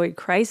opioid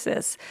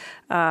crisis,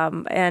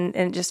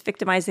 and just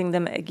victimizing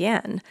them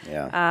again.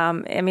 Yeah.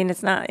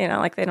 It's not,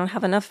 like they don't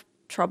have enough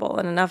trouble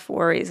and enough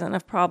worries and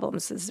enough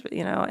problems,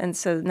 and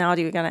so now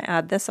you're going to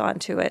add this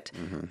onto it.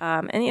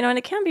 And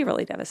it can be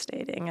really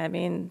devastating.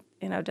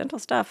 Dental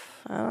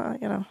stuff,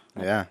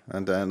 Yeah,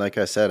 and like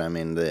I said,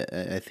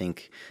 I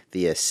think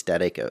the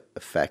aesthetic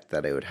effect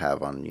that it would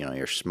have on,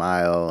 your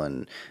smile,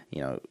 and,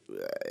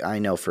 I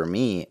know for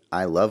me,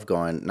 I don't love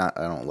going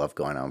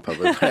out in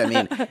public,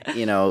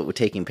 but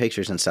taking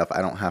pictures and stuff,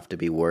 I don't have to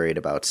be worried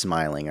about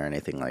smiling or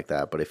anything like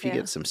that. But if you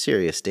get some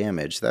serious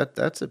damage,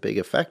 that's a big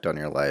effect on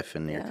your life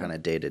and your kind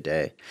of day to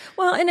day.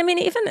 Well, and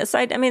even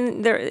aside,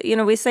 there,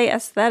 we say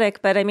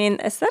aesthetic, but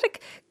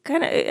aesthetic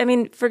kind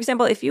of, for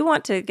example, if you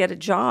want to get a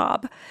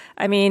job,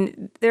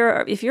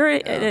 if you're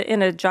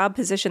in a job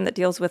position that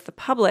deals with the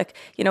public,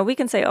 we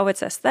can say, oh,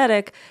 it's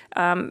aesthetic,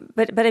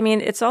 but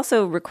it's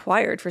also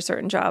required for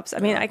certain jobs.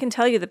 I can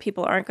tell you that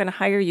people aren't going to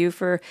hire you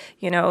for,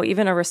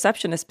 even a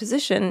receptionist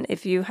position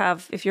if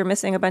you're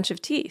missing a bunch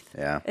of teeth.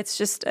 Yeah. It's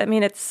just,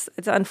 it's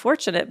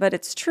unfortunate, but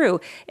it's true.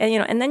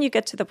 And then you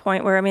get to the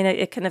point where,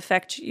 it can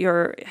affect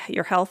your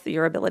health,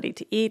 your ability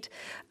to eat.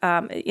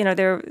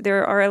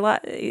 There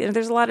are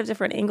there's a lot of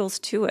different angles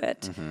to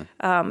it.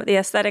 The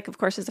aesthetic, of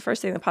course, is the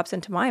first thing that pops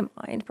into my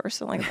mind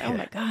personally. Oh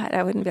my God,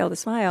 I wouldn't be able to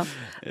smile.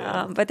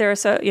 But there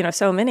are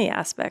so many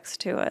aspects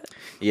to it.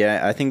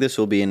 Yeah, I think this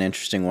will be an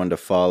interesting one to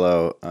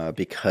follow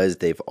because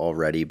they've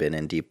already been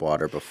in deep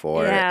water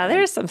before. Yeah,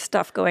 there's some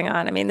stuff going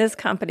on. This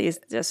company's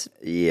just...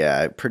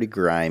 Yeah, pretty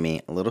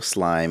grimy, a little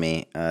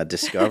slimy.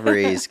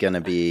 Discovery is going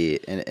to be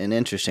an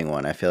interesting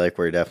one. I feel like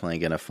we're definitely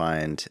going to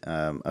find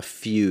a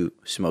few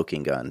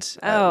smoking guns.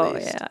 At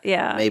least.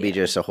 Yeah. Maybe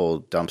just a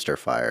whole dumpster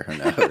fire. Who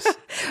knows?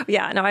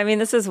 Yeah, no,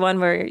 this is one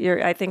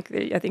where I think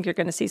you're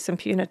going to see some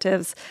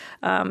punitives,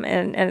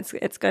 and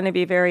it's going to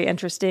be very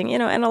interesting,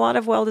 and a lot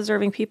of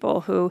well-deserving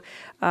people who,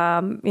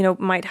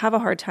 might have a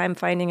hard time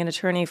finding an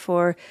attorney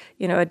for,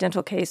 a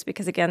dental case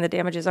because, again, the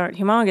damages aren't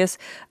humongous.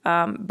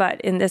 But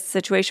in this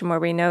situation where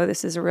we know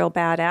this is a real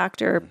bad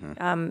actor,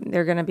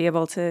 they're going to be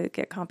able to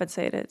get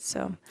compensated.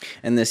 So,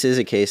 and this is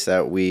a case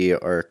that we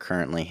are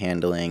currently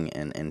handling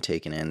and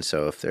taking in.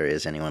 So if there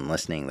is anyone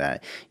listening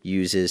that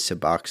uses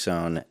Suboxone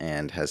town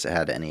and has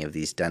had any of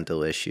these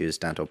dental issues,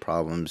 dental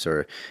problems,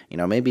 or,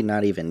 maybe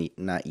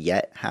not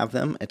yet have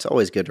them, it's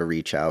always good to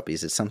reach out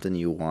because it's something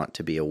you want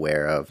to be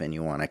aware of and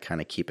you want to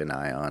kind of keep an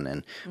eye on,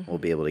 and we'll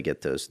be able to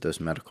get those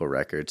medical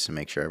records to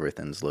make sure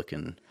everything's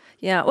looking.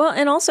 Yeah. Well,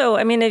 and also,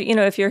 I mean,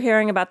 if you're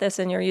hearing about this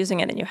and you're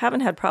using it and you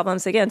haven't had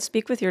problems, again,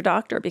 speak with your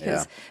doctor,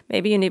 because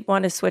maybe you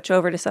want to switch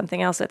over to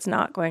something else that's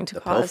not going to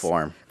cause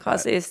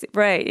these.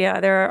 Right. Yeah.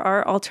 There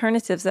are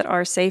alternatives that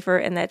are safer,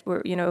 and that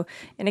we're,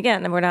 and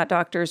again, we're not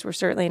doctors. We're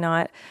certainly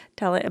not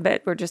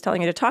but we're just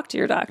telling you to talk to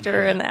your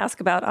doctor and ask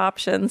about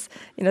options,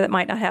 that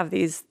might not have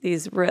these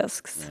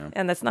risks,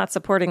 and that's not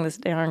supporting this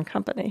darn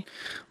company.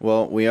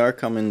 Well, we are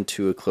coming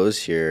to a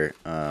close here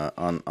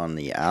on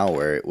the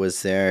hour.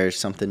 Was there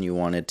something you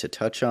wanted to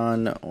touch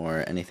on,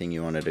 or anything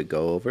you wanted to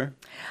go over?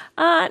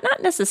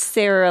 Not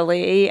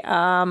necessarily.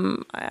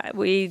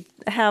 We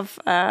have,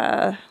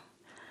 I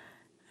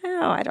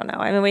don't know.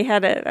 I mean, we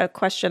had a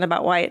question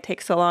about why it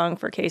takes so long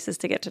for cases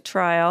to get to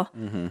trial.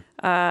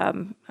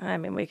 I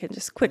mean, we can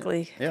just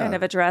quickly kind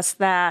of address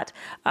that,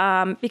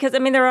 because, I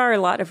mean, there are a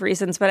lot of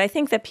reasons, but I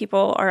think that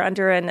people are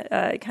under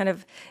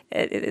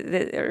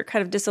they're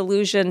kind of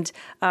disillusioned,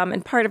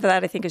 and part of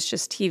that, I think, is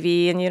just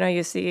TV, and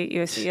you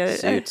see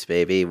Suits,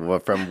 baby.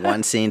 From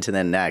one scene to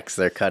the next,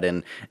 they're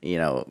cutting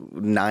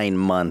 9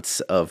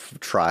 months of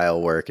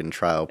trial work and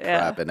trial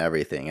prep and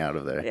everything out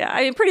of there. Yeah,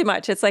 I mean, pretty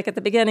much. It's like at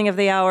the beginning of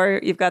the hour,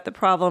 you've got the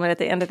problem, and at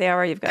the end of the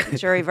hour, you've got the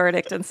jury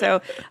verdict. And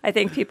so I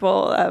think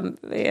people,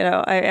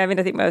 I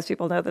think most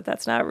people know that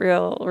that's not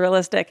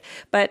realistic.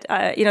 But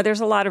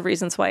there's a lot of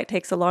reasons why it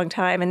takes a long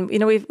time, and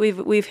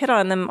we've hit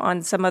on them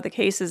on some of the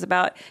cases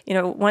about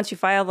once you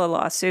file the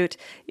lawsuit,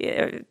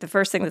 the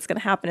first thing that's going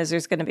to happen is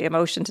there's going to be a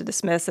motion to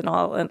dismiss, and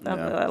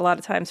a lot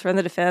of times from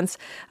the defense,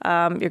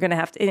 you're going to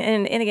have to.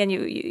 And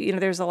again,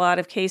 there's a lot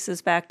of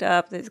cases backed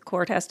up. The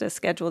court has to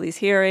schedule these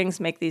hearings,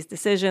 make these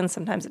decisions.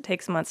 Sometimes it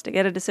takes months to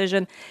get a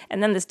decision,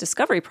 and then this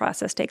discovery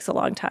process takes a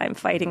long time,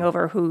 fighting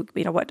over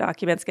what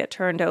documents get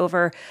turned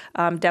over,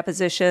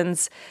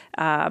 depositions,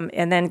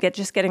 and then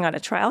getting on a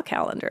trial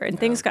calendar. And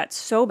things got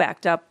so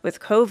backed up with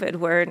COVID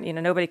where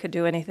nobody could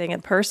do anything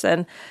in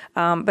person.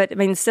 But I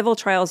mean, civil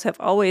trials have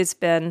always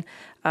been.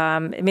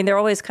 They're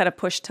always kind of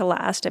pushed to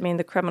last. I mean,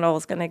 the criminal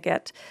is going to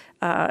get,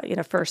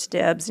 first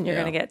dibs, and you're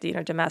going to get,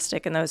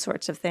 domestic and those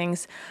sorts of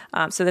things.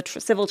 So the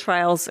civil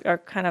trials are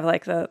kind of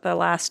like the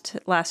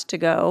last to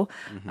go.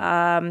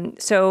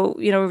 So,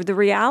 the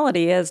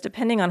reality is,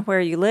 depending on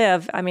where you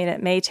live, I mean,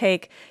 it may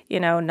take,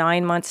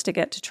 9 months to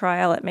get to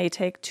trial. It may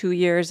take 2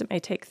 years. It may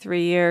take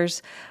 3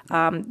 years.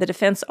 The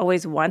defense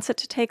always wants it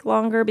to take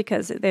longer,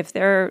 because if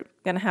they're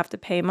going to have to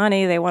pay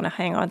money, they want to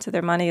hang on to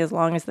their money as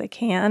long as they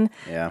can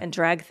and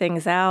drag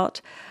things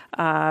out.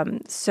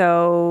 And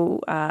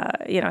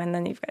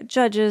then you've got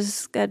judges'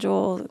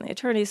 schedules and the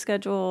attorney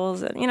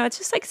schedules, and it's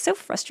just like so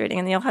frustrating.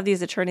 And you'll have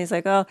these attorneys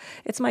like, "Oh,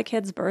 it's my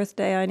kid's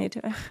birthday. I need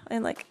to,"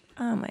 and like,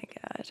 oh my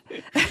God.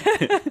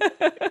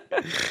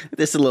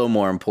 This is a little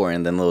more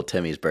important than little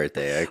Timmy's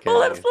birthday. Okay. Well,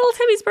 little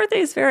Timmy's birthday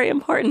is very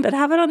important, but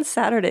have it on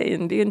Saturday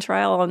and be in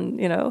trial on,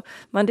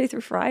 Monday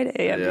through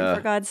Friday. I mean,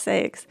 for God's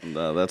sakes.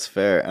 No, that's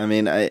fair. I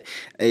mean, I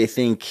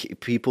think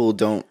people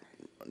don't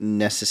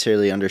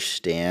necessarily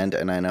understand,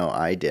 and I know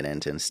I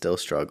didn't and still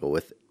struggle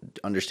with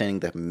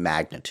understanding the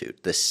magnitude,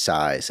 the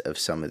size of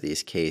some of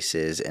these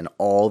cases, and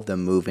all the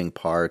moving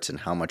parts, and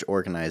how much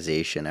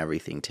organization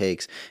everything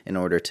takes in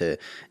order to,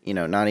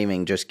 not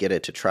even just get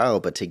it to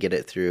trial, but to get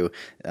it through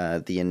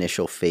the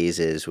initial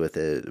phases with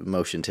a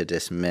motion to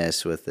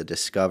dismiss, with the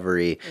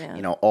discovery,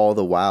 all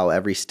the while,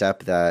 every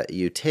step that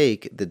you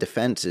take, the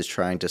defense is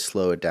trying to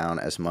slow it down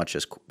as much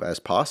as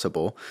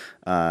possible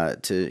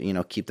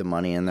to, keep the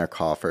money in their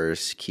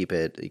coffers, keep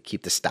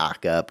the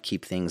stock up,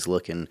 keep things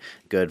looking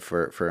good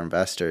for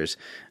investors.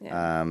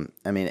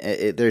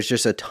 There's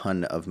just a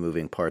ton of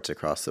moving parts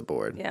across the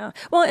board. Yeah.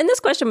 Well, and this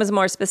question was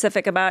more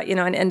specific about,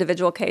 an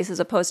individual case as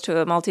opposed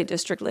to a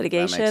multi-district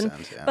litigation. That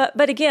makes sense, yeah.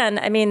 But again,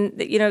 I mean,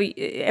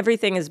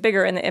 everything is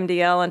bigger in the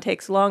MDL and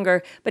takes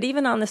longer. But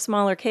even on the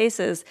smaller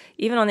cases,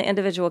 even on the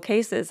individual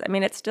cases, I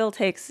mean, it still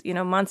takes,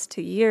 months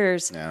to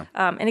years. Yeah.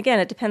 And again,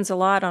 it depends a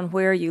lot on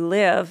where you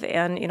live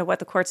and, what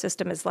the court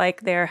system is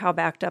like there, how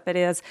backed up it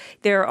is.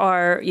 There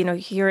are,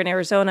 here in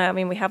Arizona, I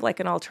mean, we have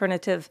like an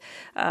alternative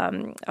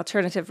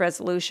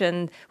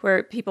resolution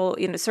where people,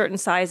 certain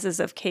sizes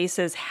of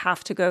cases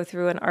have to go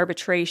through an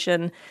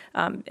arbitration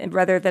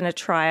rather than a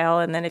trial.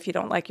 And then if you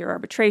don't like your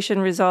arbitration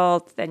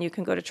result, then you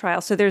can go to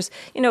trial. So there's,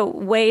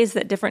 ways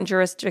that different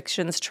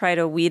jurisdictions try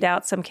to weed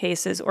out some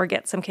cases or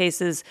get some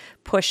cases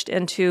pushed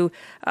into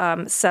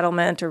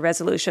settlement or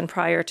resolution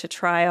prior to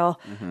trial.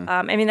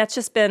 That's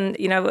just been,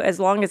 as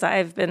long as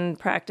I've been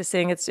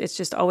practicing, it's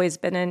just always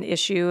been an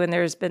issue. And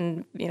there's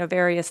been,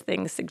 various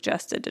things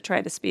suggested to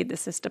try to speed the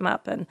system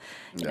up. And,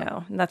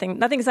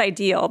 nothing's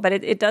ideal, but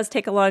it does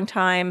take a long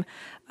time,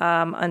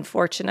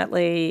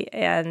 unfortunately.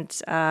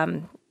 And,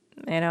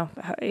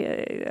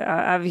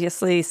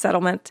 obviously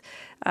settlement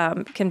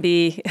can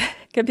be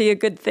a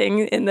good thing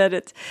in that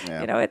it's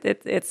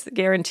it's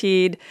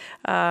guaranteed.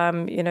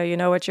 You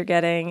know what you're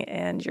getting,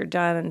 and you're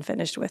done and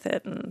finished with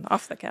it and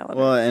off the calendar.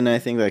 Well, and I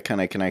think that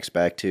kind of connects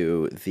back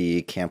to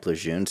the Camp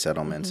Lejeune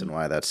settlements and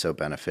why that's so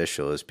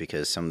beneficial is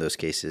because some of those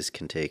cases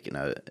can take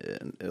a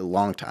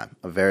long time,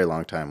 a very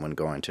long time when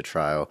going to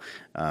trial.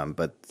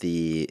 But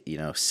the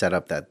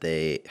setup that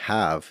they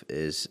have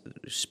is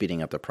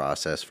speeding up the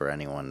process for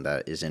anyone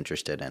that is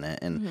interested in it.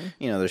 And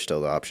there's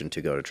still the option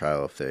to go to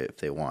trial if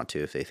they want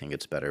to, if they think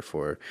it's better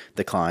for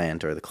the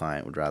client or the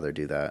client would rather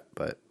do that.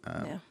 But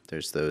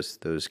there's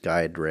those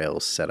guide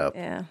rails set up.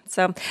 Yeah.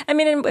 So, I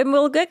mean, and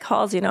we'll get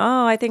calls,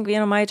 I think,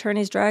 my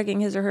attorney's dragging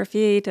his or her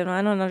feet and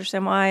I don't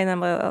understand why. And then,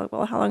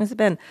 well, how long has it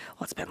been?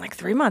 Well, it's been like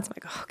 3 months. I'm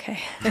like, oh, okay.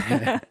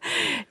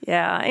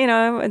 Yeah.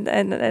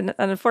 And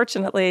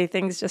unfortunately,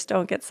 things just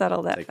don't get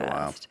settled that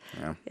fast.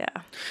 Yeah.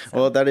 So.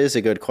 Well, that is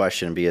a good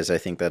question because I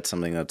think that's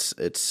something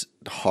it's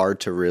hard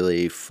to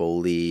really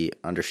fully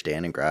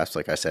understand and grasp.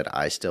 Like I said,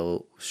 I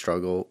still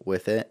struggle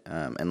with it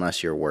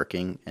unless you're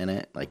working in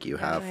it like you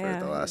have for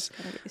the last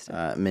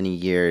many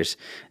years.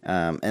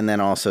 And then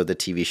also the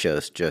TV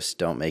shows just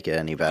don't make it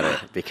any better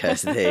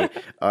because they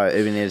are,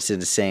 I mean, it's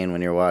insane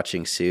when you're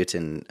watching Suits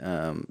and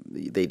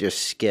they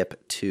just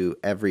skip to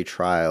every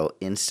trial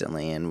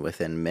instantly and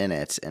within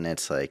minutes. And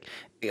it's like,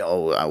 we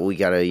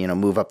got to,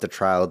 move up the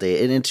trial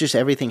date. And it's just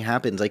everything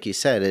happens. Like you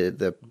said,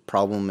 the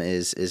problem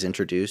is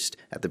introduced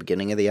at the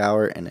beginning of the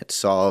hour and it's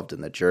solved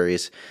and the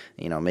jury's,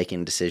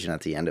 making a decision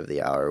at the end of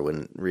the hour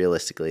when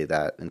realistically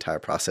that entire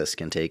process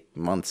can take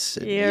months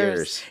and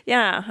years.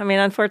 Yeah. I mean,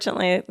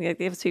 unfortunately, it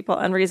gives people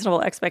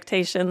unreasonable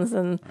expectations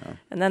and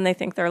then they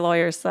think their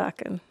lawyers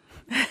suck and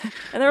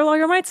their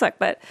lawyer might suck,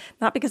 but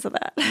not because of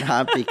that.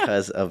 Not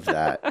because of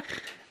that.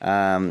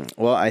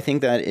 Well, I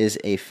think that is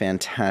a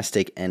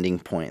fantastic ending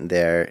point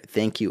there.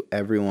 Thank you,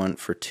 everyone,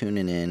 for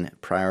tuning in,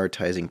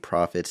 prioritizing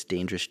profits,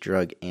 dangerous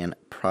drug and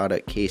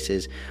product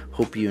cases.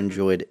 Hope you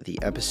enjoyed the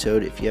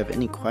episode. If you have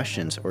any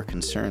questions or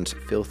concerns,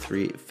 feel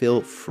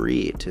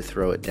free to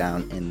throw it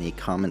down in the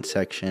comment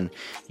section,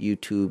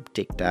 YouTube,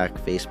 TikTok,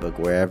 Facebook,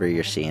 wherever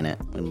you're seeing it.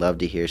 We'd love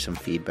to hear some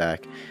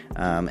feedback.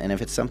 And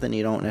if it's something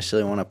you don't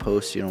necessarily want to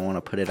post, you don't want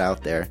to put it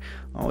out there,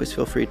 always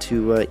feel free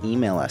to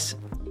email us.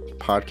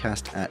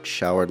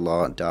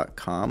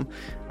 podcast@showeredlaw.com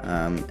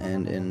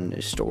and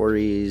in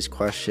stories,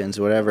 questions,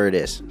 whatever it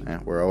is.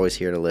 We're always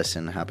here to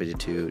listen, happy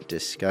to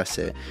discuss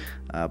it.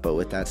 But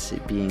with that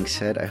being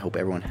said, I hope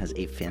everyone has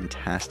a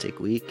fantastic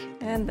week.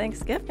 And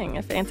Thanksgiving,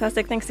 a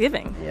fantastic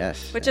Thanksgiving.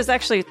 Yes. Which is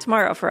actually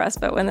tomorrow for us,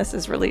 but when this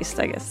is released,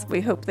 I guess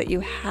we hope that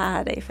you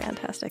had a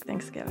fantastic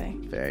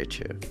Thanksgiving. Very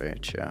true, very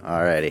true.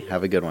 Alrighty,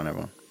 have a good one,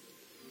 everyone.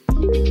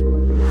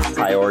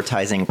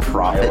 Prioritizing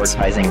profits.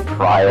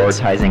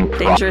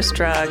 Dangerous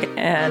drug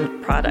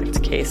and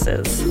product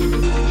cases.